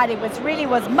on Friday, which really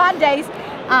was Monday's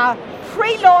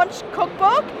pre-launch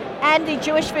cookbook and the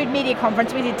Jewish Food Media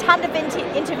Conference. We did a ton of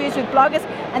interviews with bloggers,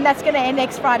 and that's going to end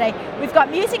next Friday. We've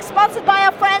got music sponsored by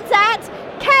our friends at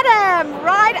Kadam,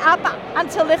 right up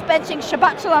until Licht Benching.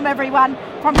 Shabbat Shalom, everyone,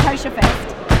 from Kosher Fest.